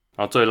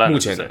然后最烂的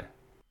是谁？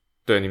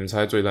对，你们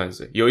猜最烂是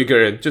谁？有一个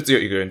人，就只有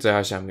一个人在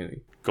他下面而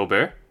已。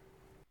Gobert？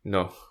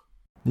 No。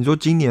你说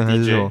今年还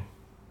是什么？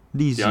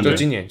历史？就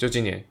今年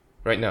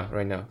 ，right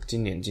now，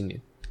 今年。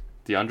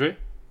DeAndre？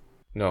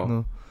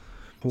 No，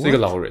 是一个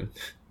老人。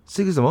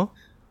是一个什么？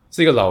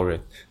是一个老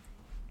人。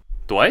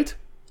Dwight？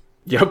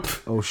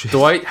 Yup。Oh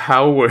shit。Dwight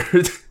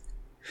Howard。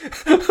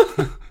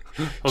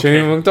全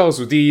联盟倒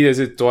数第1的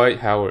是 Dwight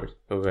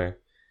Howard，OK。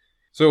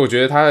所以我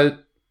觉得他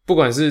不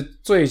管是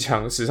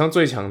史上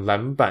最强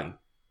篮板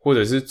或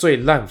者是最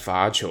烂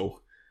罚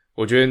球，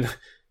我觉得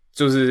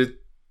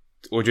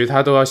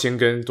他都要先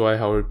跟 Dwight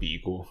Howard 比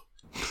过，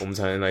我们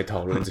才能来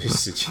讨论这些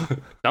事情。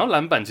然后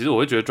篮板，其实我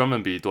会觉得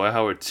Drummond比 Dwight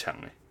Howard 强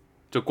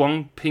就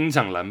光拼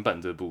抢篮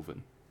板这部分。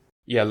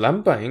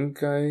篮板应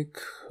该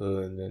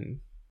可能，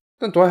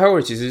但 Dwight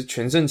Howard 其实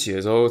全盛期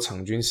的时候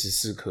场均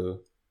14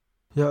颗。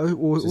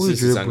我也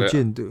觉得不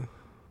见得，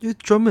因为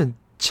Drummond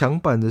抢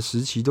板的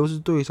时期都是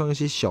对上一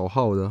些小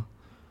号的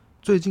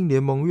最近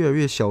联盟越来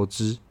越小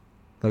只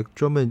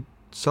，Drummond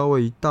稍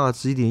微大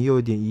只一点又有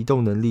一点移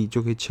动能力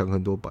就可以抢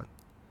很多板。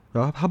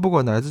然后他不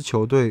管哪一支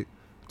球队，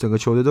整个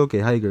球队都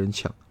给他一个人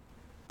抢。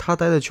他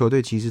待的球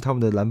队其实他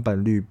们的篮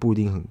板率不一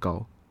定很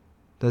高，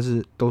但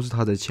是都是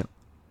他在抢，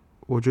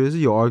我觉得是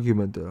有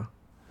argument 的。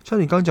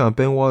像你刚讲的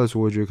Ben Wallace，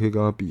 我也觉得可以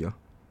跟他比啊。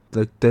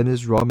Like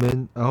Dennis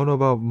Rodman, I don't know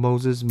about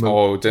Moses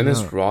Malone.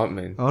 Dennis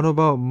Rodman. I don't know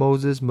about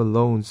Moses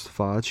Malone's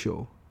罚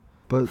球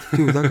 ，but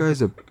dude, that guy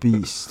is a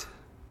beast.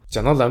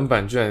 讲到篮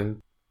板，居然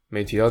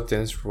没提到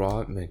Dennis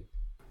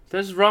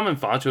Rodman。Dennis Rodman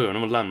罚球有那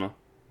么烂吗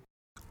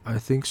 ？I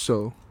think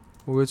so.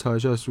 我可以查一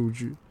下数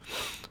据。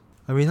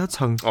I mean 他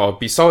场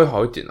比稍微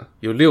好一点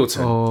有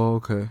60%。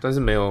OK， 但是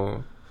没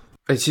有，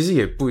其实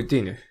也不一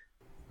定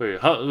对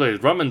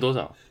Rodman 多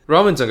少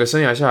 ？Rodman 整个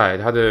生涯下来，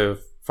他的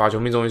罚球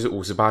命中率是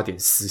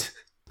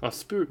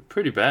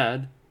 58.4%。pretty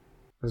bad.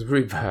 That's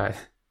pretty bad.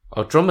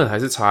 Drummond 还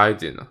是差一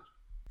点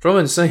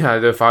Drummond 生涯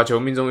的罚球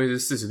命中率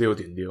是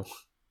 46.6%。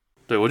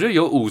对，我觉得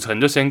有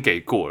50%就先给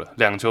过了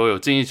，2球有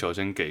进1球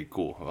先给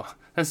过，好吧？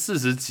但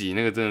40几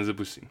那个真的是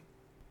不行。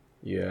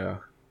Yeah.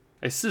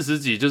 40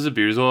几就是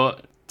比如说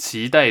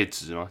期待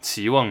值嘛，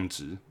期望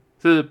值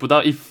是不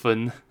到1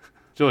分。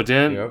就我今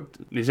天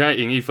你现在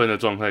赢1分的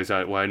状态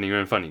下，我还宁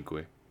愿犯你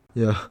规。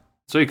Yeah.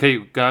 所以可以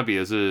跟他比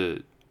的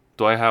是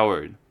Dwight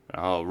Howard，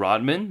 然后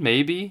Rodman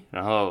maybe，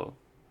 然后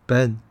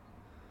Ben。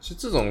其实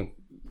这种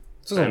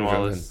人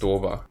很多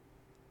吧，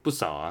不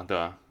少啊，对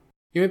吧？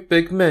因为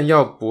Big Man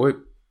要不会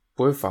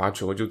罚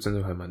球，就真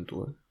的还蛮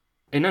多的。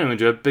那你们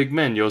觉得 Big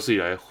Man 有史以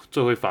来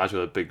最会罚球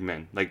的 Big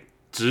Man，like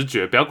直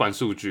觉，不要管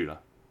数据啦，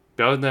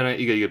不要在那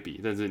一个一个比，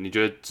但是你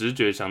觉得直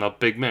觉想到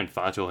Big Man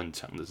罚球很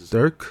强的是谁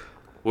 ？Dirk。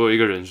我有一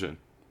个人选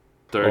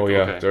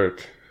 ，Dirk。Dirk。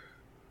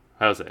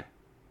还有谁？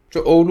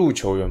就欧陆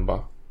球员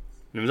吧。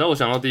你们知道我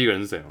想到第一个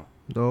人是谁吗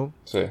 ？No。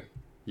谁？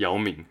姚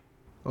明。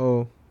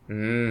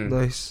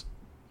Nice。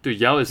对，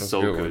姚 is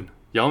so good。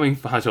姚明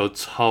罚球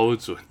超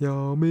准。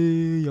姚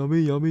明。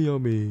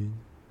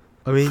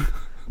I mean，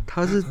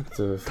 他是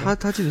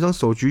他基本上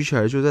手举起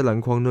来就在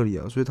篮筐那里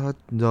啊，所以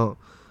你知道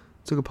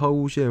这个抛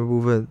物线的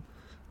部分，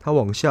他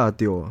往下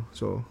丢啊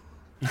，so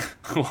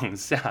往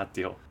下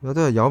丢。那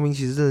对，姚明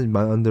其实真的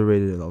蛮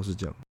underrated 的，老实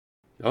讲。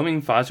姚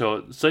明罚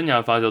球生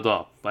涯罚球多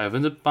少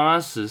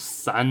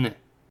？83%呢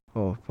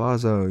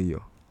？83%而已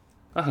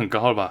那很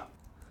高了吧？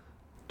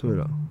对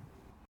了，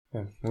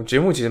我们节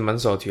目其实蛮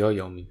少提到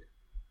姚明。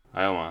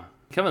还有吗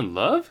 ？Kevin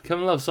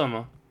Love 算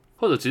吗？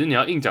或者其实你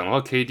要硬讲的话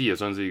 ，KD 也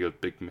算是一个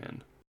big man。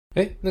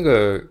那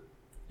个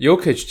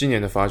Jokic 今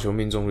年的罚球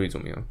命中率怎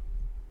么样？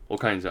我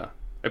看一下。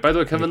by the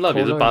way Kevin Love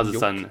也是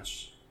83呢。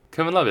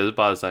Kevin Love 也是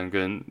83，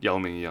跟姚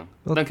明一样，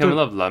但 Kevin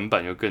Love 篮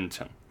板又更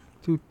强。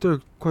对，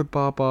快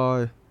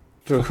88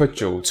对，快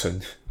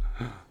90%。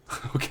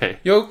OK，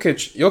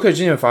 Jokic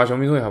今年罚球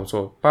命中率还不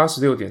错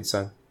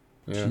，86.3。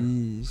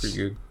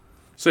Jeez。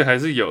所以还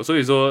是有，所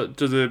以说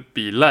就是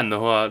比烂的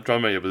话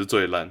 ，Drummond 也不是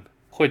最烂，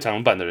会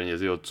抢板的人也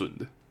是有准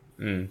的。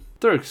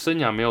Dirk 生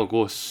涯没有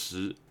过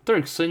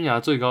10，Dirk 生涯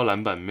最高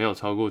篮板没有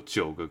超过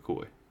9个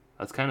过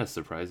，That's kind of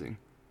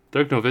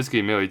surprising。Dirk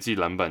Nowitzki 没有一季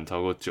篮板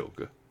超过9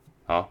个。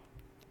好，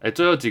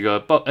最后几个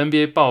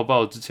NBA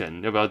报之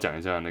前，要不要讲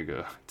一下那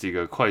个几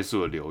个快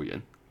速的留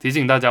言？提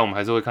醒大家，我们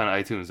还是会看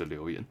iTunes 的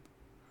留言，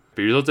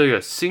比如说这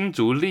个新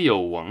竹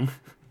Leo 王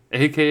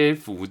 ，A.K.A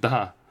福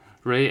大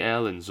Ray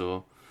Allen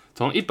说。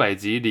从100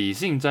集理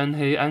性沾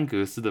黑安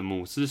格斯的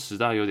姆斯10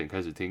大优点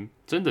开始听，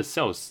真的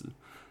笑死。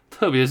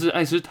特别是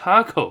爱吃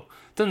taco，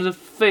 真的是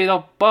废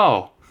到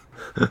爆。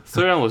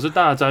虽然我是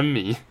大沾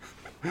迷，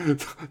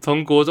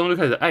从国中就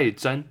开始爱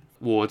沾，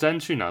我沾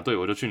去哪队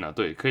我就去哪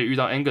队。可以遇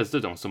到 Angus 这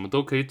种什么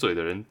都可以嘴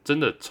的人，真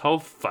的超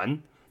烦。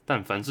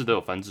但凡事都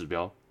有反指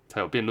标，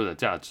才有辩论的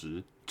价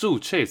值。祝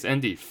Chase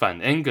Andy 反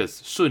Angus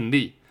顺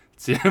利，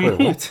节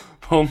目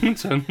鹏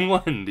程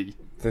万里。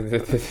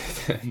对。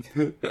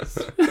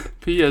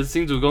P.S.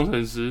 新竹工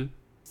程师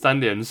3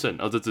连胜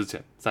这之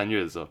前3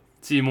月的时候，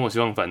季末希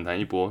望反弹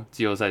一波，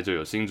季后赛就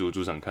有新竹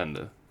主场看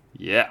了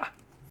 ，Yeah！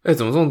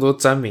 怎么这么多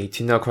詹迷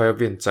听到快要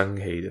变詹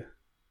黑的？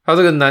他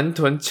这个男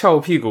臀翘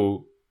屁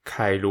股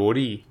凯罗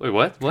利，喂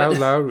what Kyle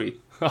Lowry，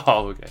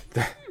 OK，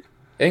 对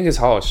 ，Angus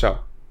好好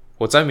笑，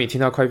我詹迷听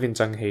到快变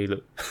詹黑了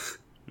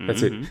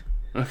，That's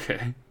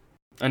it。OK，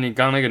 那你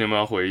刚刚那个你有没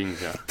有要回应一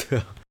下？对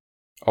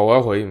啊，我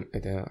要回应，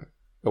等一下，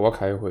我要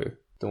开会，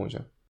等我一下，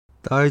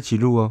大家一起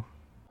录啊。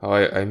好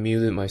I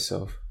muted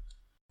myself。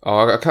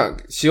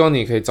希望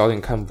你可以早点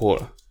看破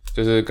了，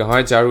就是赶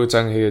快加入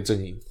詹黑的阵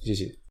营，谢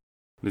谢。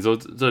你说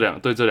这两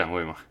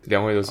位吗？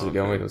两位都是。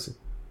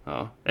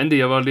好 ，Andy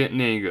要不要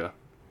念一个？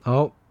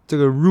好，这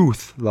个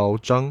Ruth 老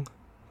张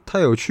太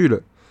有趣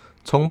了，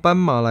从斑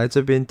马来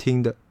这边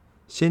听的，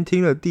先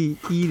听了第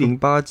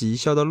108集，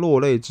笑到落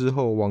泪之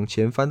后，往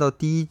前翻到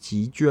第1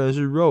集，居然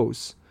是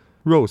Rose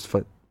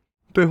粉，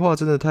对话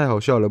真的太好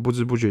笑了，不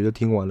知不觉就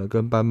听完了，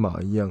跟斑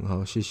马一样。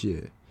好，谢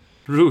谢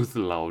Ruth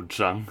老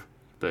张，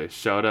对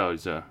shout out 一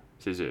下，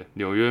谢谢。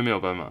纽约没有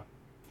斑马，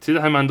其实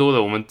还蛮多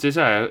的。我们接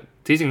下来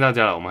提醒大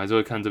家了，我们还是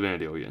会看这边的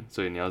留言，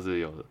所以你要是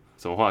有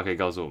什么话可以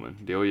告诉我们，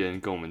留言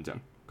跟我们讲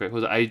 ，OK， 或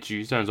者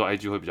IG， 虽然说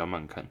IG 会比较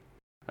慢看。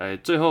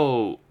最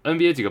后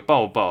NBA 几个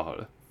报好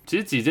了。其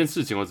实几件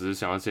事情我只是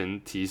想要先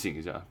提醒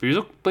一下，比如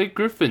说 Blake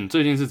Griffin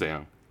最近是怎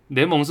样，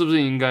联盟是不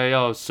是应该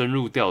要深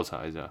入调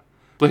查一下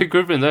 ？Blake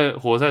Griffin 在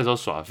活塞的时候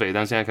耍废，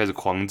但现在开始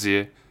狂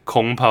接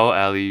空抛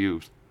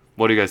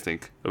alley-oop。What do you guys think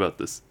about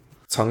this？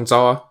 常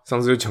招啊，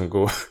上次就讲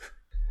过。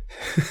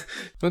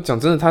那讲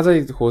真的，他在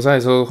活塞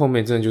的时候，后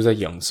面真的就在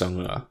养伤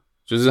了啦，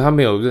就是他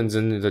没有认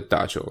真的在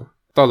打球。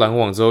到篮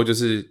网之后，就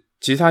是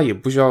其实他也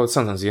不需要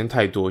上场时间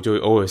太多，就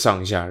偶尔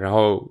上一下，然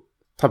后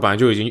他本来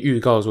就已经预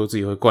告说自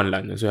己会灌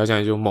篮了，所以他现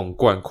在就猛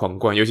灌狂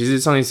灌。尤其是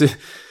上一次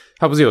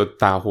他不是有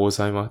打活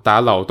塞吗？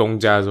打老东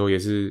家的时候也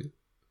是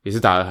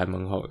打得还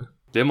蛮好的。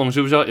联盟需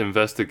不需要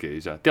investigate 一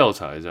下，调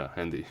查一下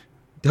Andy？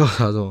 调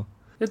查什么？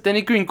那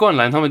Danny Green 灌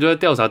篮，他们就在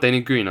调查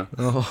Danny Green 啊。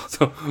哦，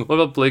 So what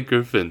about Blake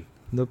Griffin？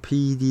 你的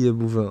PED 的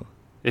部分哦。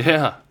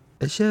Yeah，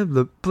 现在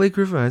Blake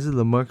Griffin 还是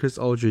LaMarcus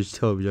Aldridge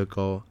跳得比较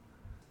高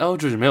啊。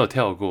Aldridge 没有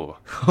跳过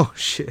吧？ Oh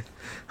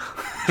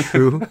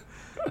shit，True，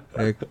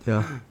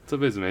 yeah，这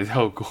辈子没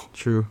跳过。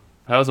True。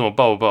还有什么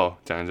报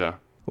讲一下？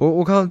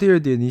我看到第2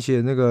点，你写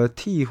那个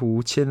鹈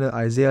鹕签了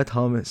Isaiah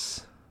Thomas，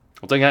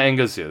 我这应该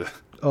Angus 写的。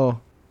哦，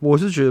我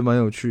是觉得蛮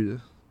有趣的。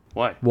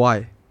Why？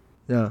 Why？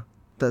 Yeah，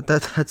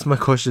 that's my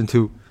question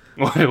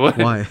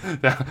too。Why？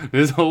 你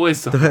是说为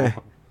什么？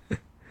对，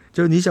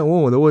就你想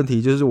问我的问题，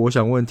就是我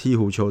想问鹈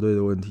鹕球队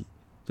的问题，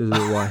就是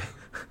Why？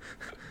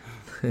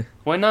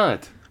 Why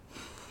not？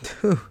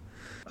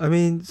 I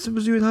mean， 是不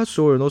是因为他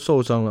所有人都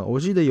受伤了？我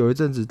记得有一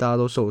阵子大家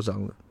都受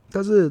伤了，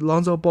但是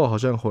Lonzo Ball 好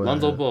像回来了。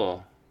Lonzo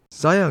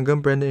Ball。Zion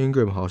跟 Brandon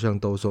Ingram 好像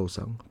都受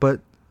伤 ，But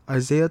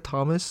Isaiah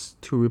Thomas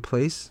to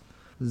replace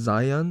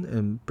Zion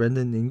and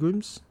Brandon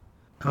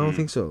Ingrams？I don't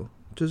think so。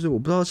就是我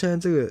不知道现在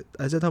这个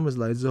Isaiah Thomas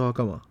来之后要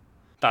干嘛？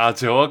打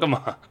球啊，干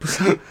嘛？不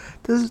是，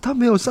但是他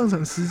没有上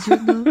场时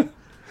间呢。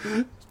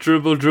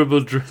dribble。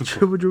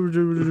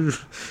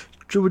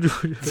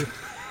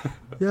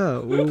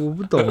Yeah， 我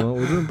不懂啊，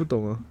我真的不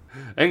懂啊。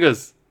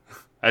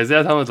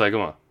Angus，Isaiah Thomas 来干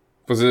嘛？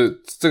不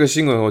是这个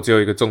新闻，我只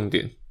有一个重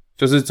点，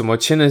就是怎么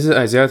签的是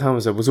Isaiah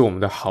Thomas 而不是我们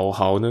的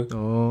豪呢？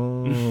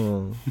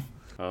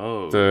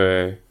哦，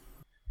对，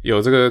有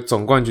这个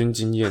总冠军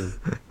经验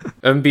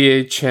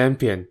，NBA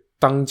Champion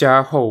当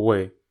家后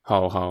卫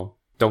豪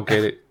，Don't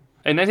get it。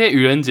那天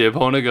愚人节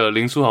po 那个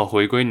林书豪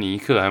回归尼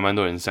克，还蛮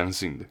多人相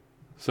信的，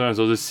虽然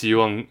说是希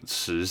望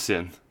实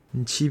现。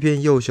你欺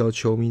骗幼小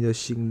球迷的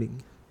心灵。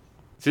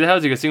其实还有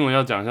几个新闻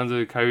要讲，像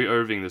是 Kyrie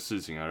Irving 的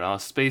事情啊，然后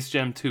Space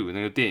Jam 2 那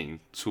个电影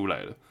出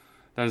来了，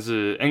但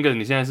是 Angus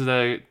你现在是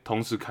在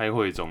同时开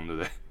会中，对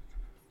不对？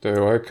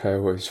对，我在开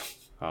会中。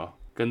好，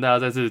跟大家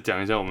再次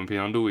讲一下我们平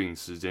常录影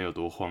时间有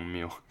多荒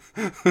谬，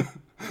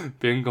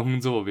边工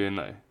作边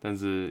来。但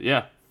是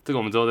Yeah， 这个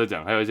我们之后再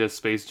讲，还有一些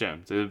Space Jam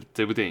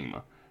这部电影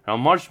嘛。然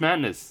后 March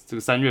Madness 这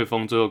个3月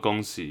风，最后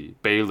恭喜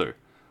Baylor，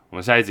 我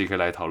们下一集可以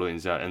来讨论一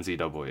下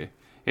NCAA。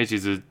因为其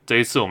实这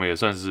一次我们也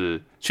算是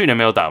去年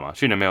没有打嘛，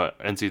去年没有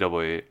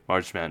NCAA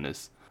March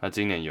Madness， 那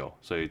今年有，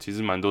所以其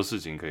实蛮多事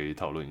情可以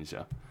讨论一下。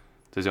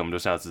这些我们就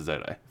下次再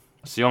来，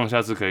希望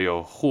下次可以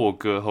有霍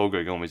哥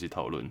Hoger 跟我们一起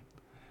讨论。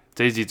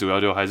这一集主要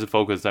就还是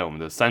focus 在我们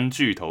的3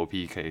巨头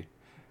PK，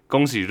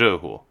 恭喜热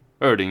火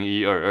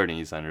2012、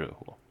2013热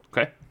火。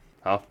OK，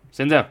 好，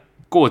先这样，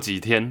过几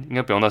天应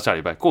该不用到下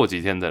礼拜，过几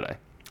天再来，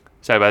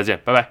下礼拜再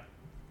见，拜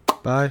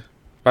拜，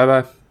拜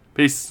拜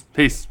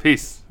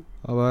 ，peace，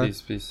 好吧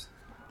 ，peace。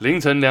凌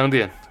晨2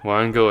点，晚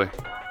安各位，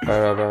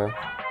拜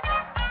拜。